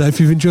 So if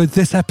you've enjoyed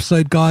this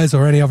episode, guys,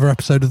 or any other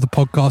episode of the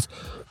podcast,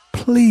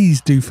 please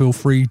do feel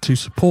free to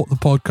support the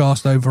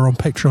podcast over on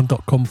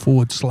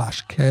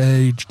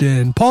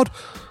patreon.com/cagedinpod,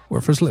 where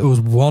for as little as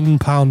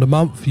 £1 a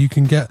month, you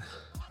can get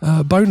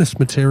bonus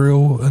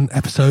material and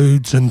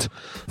episodes and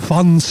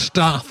fun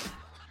stuff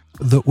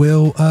that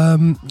will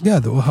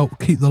help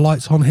keep the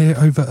lights on here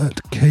over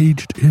at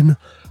Caged In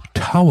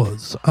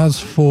Towers. As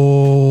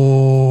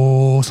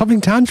for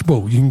something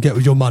tangible you can get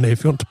with your money,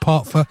 if you want to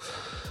part for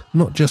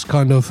not just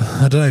kind of,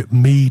 I don't know,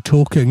 me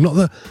talking, not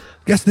that,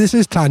 I guess this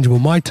is tangible.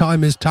 My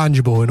time is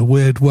tangible in a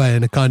weird way,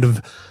 in a kind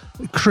of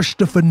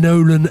Christopher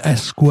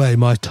Nolan-esque way.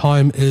 My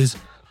time is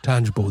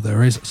tangible.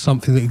 There is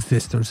something that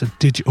exists. There is a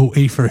digital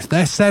ether. If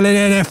they're selling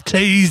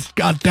NFTs,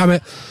 god damn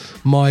it,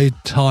 my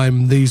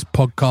time, these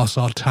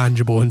podcasts are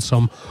tangible in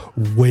some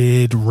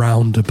weird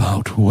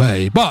roundabout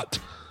way. But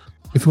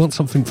if you want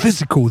something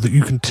physical that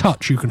you can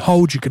touch, you can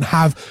hold, you can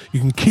have, you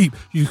can keep,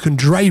 you can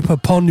drape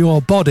upon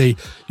your body,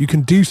 you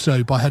can do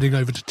so by heading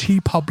over to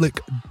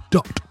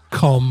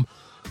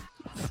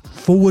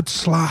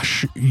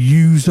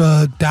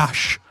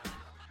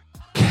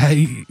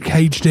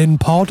tpublic.com/user-caged in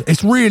pod.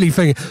 It's really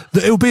thinking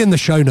that it'll be in the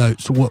show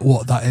notes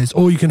what that is,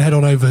 or you can head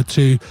on over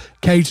to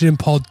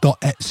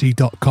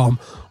cagedinpod.etsy.com,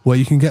 where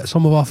you can get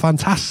some of our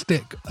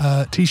fantastic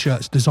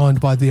t-shirts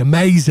designed by the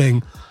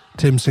amazing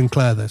Tim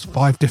Sinclair. There's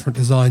 5 different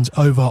designs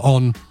over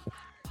on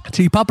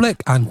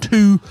TeePublic and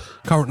 2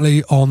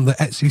 currently on the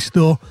Etsy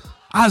store.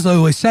 As I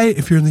always say,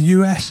 if you're in the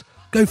US,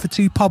 go for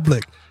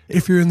TeePublic.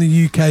 If you're in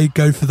the UK,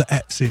 go for the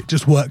Etsy. It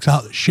just works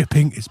out that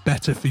shipping is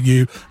better for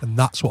you, and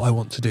that's what I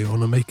want to do. I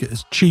want to make it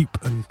as cheap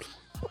and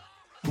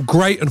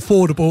great and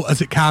affordable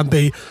as it can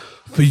be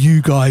for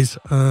you guys.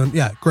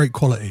 Great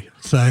quality.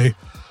 So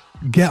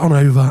get on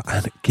over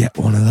and get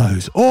one of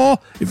those. Or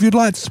if you'd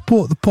like to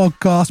support the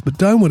podcast but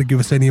don't want to give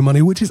us any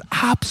money, which is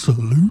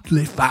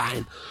absolutely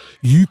fine,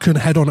 you can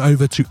head on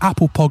over to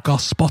Apple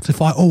Podcasts,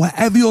 Spotify, or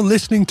wherever you're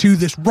listening to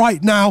this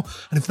right now.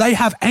 And if they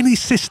have any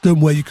system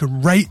where you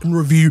can rate and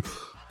review,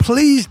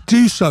 please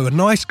do so. A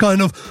nice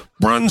kind of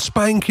brand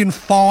spanking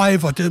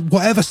 5, or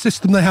whatever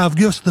system they have,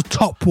 give us the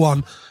top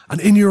one. And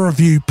in your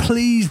review,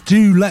 please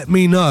do let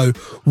me know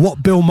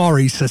what Bill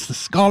Murray says to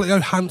Scarlett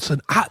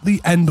Johansson at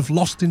the end of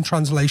Lost in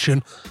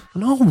Translation,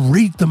 and I'll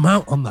read them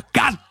out on the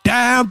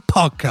goddamn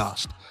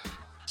podcast.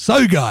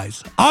 So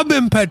guys, I've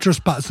been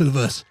Petros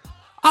Patsilivus.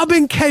 I've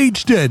been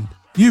Caged In.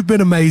 You've been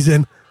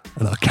amazing,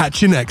 and I'll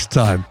catch you next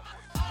time.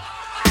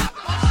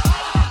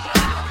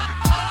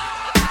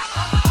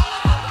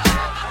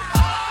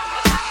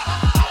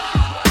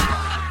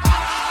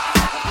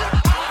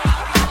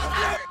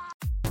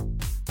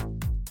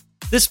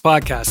 This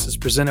podcast is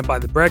presented by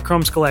the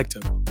Breadcrumbs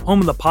Collective, home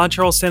of the Pod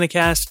Charles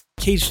Cinecast,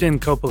 Caged In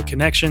Coppola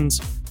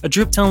Connections, A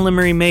Driptown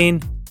Limerick, Maine,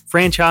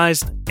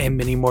 Franchised, and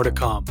many more to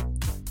come.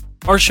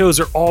 Our shows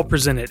are all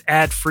presented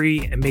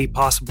ad-free and made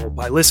possible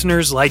by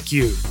listeners like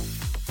you.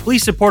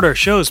 Please support our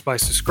shows by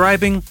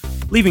subscribing,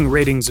 leaving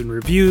ratings and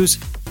reviews,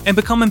 and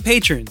becoming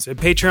patrons at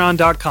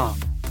patreon.com.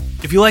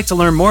 If you'd like to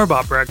learn more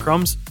about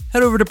Breadcrumbs,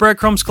 head over to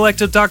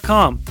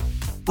breadcrumbscollective.com.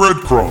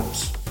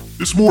 Breadcrumbs.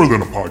 It's more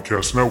than a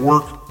podcast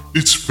network.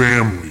 It's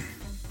family.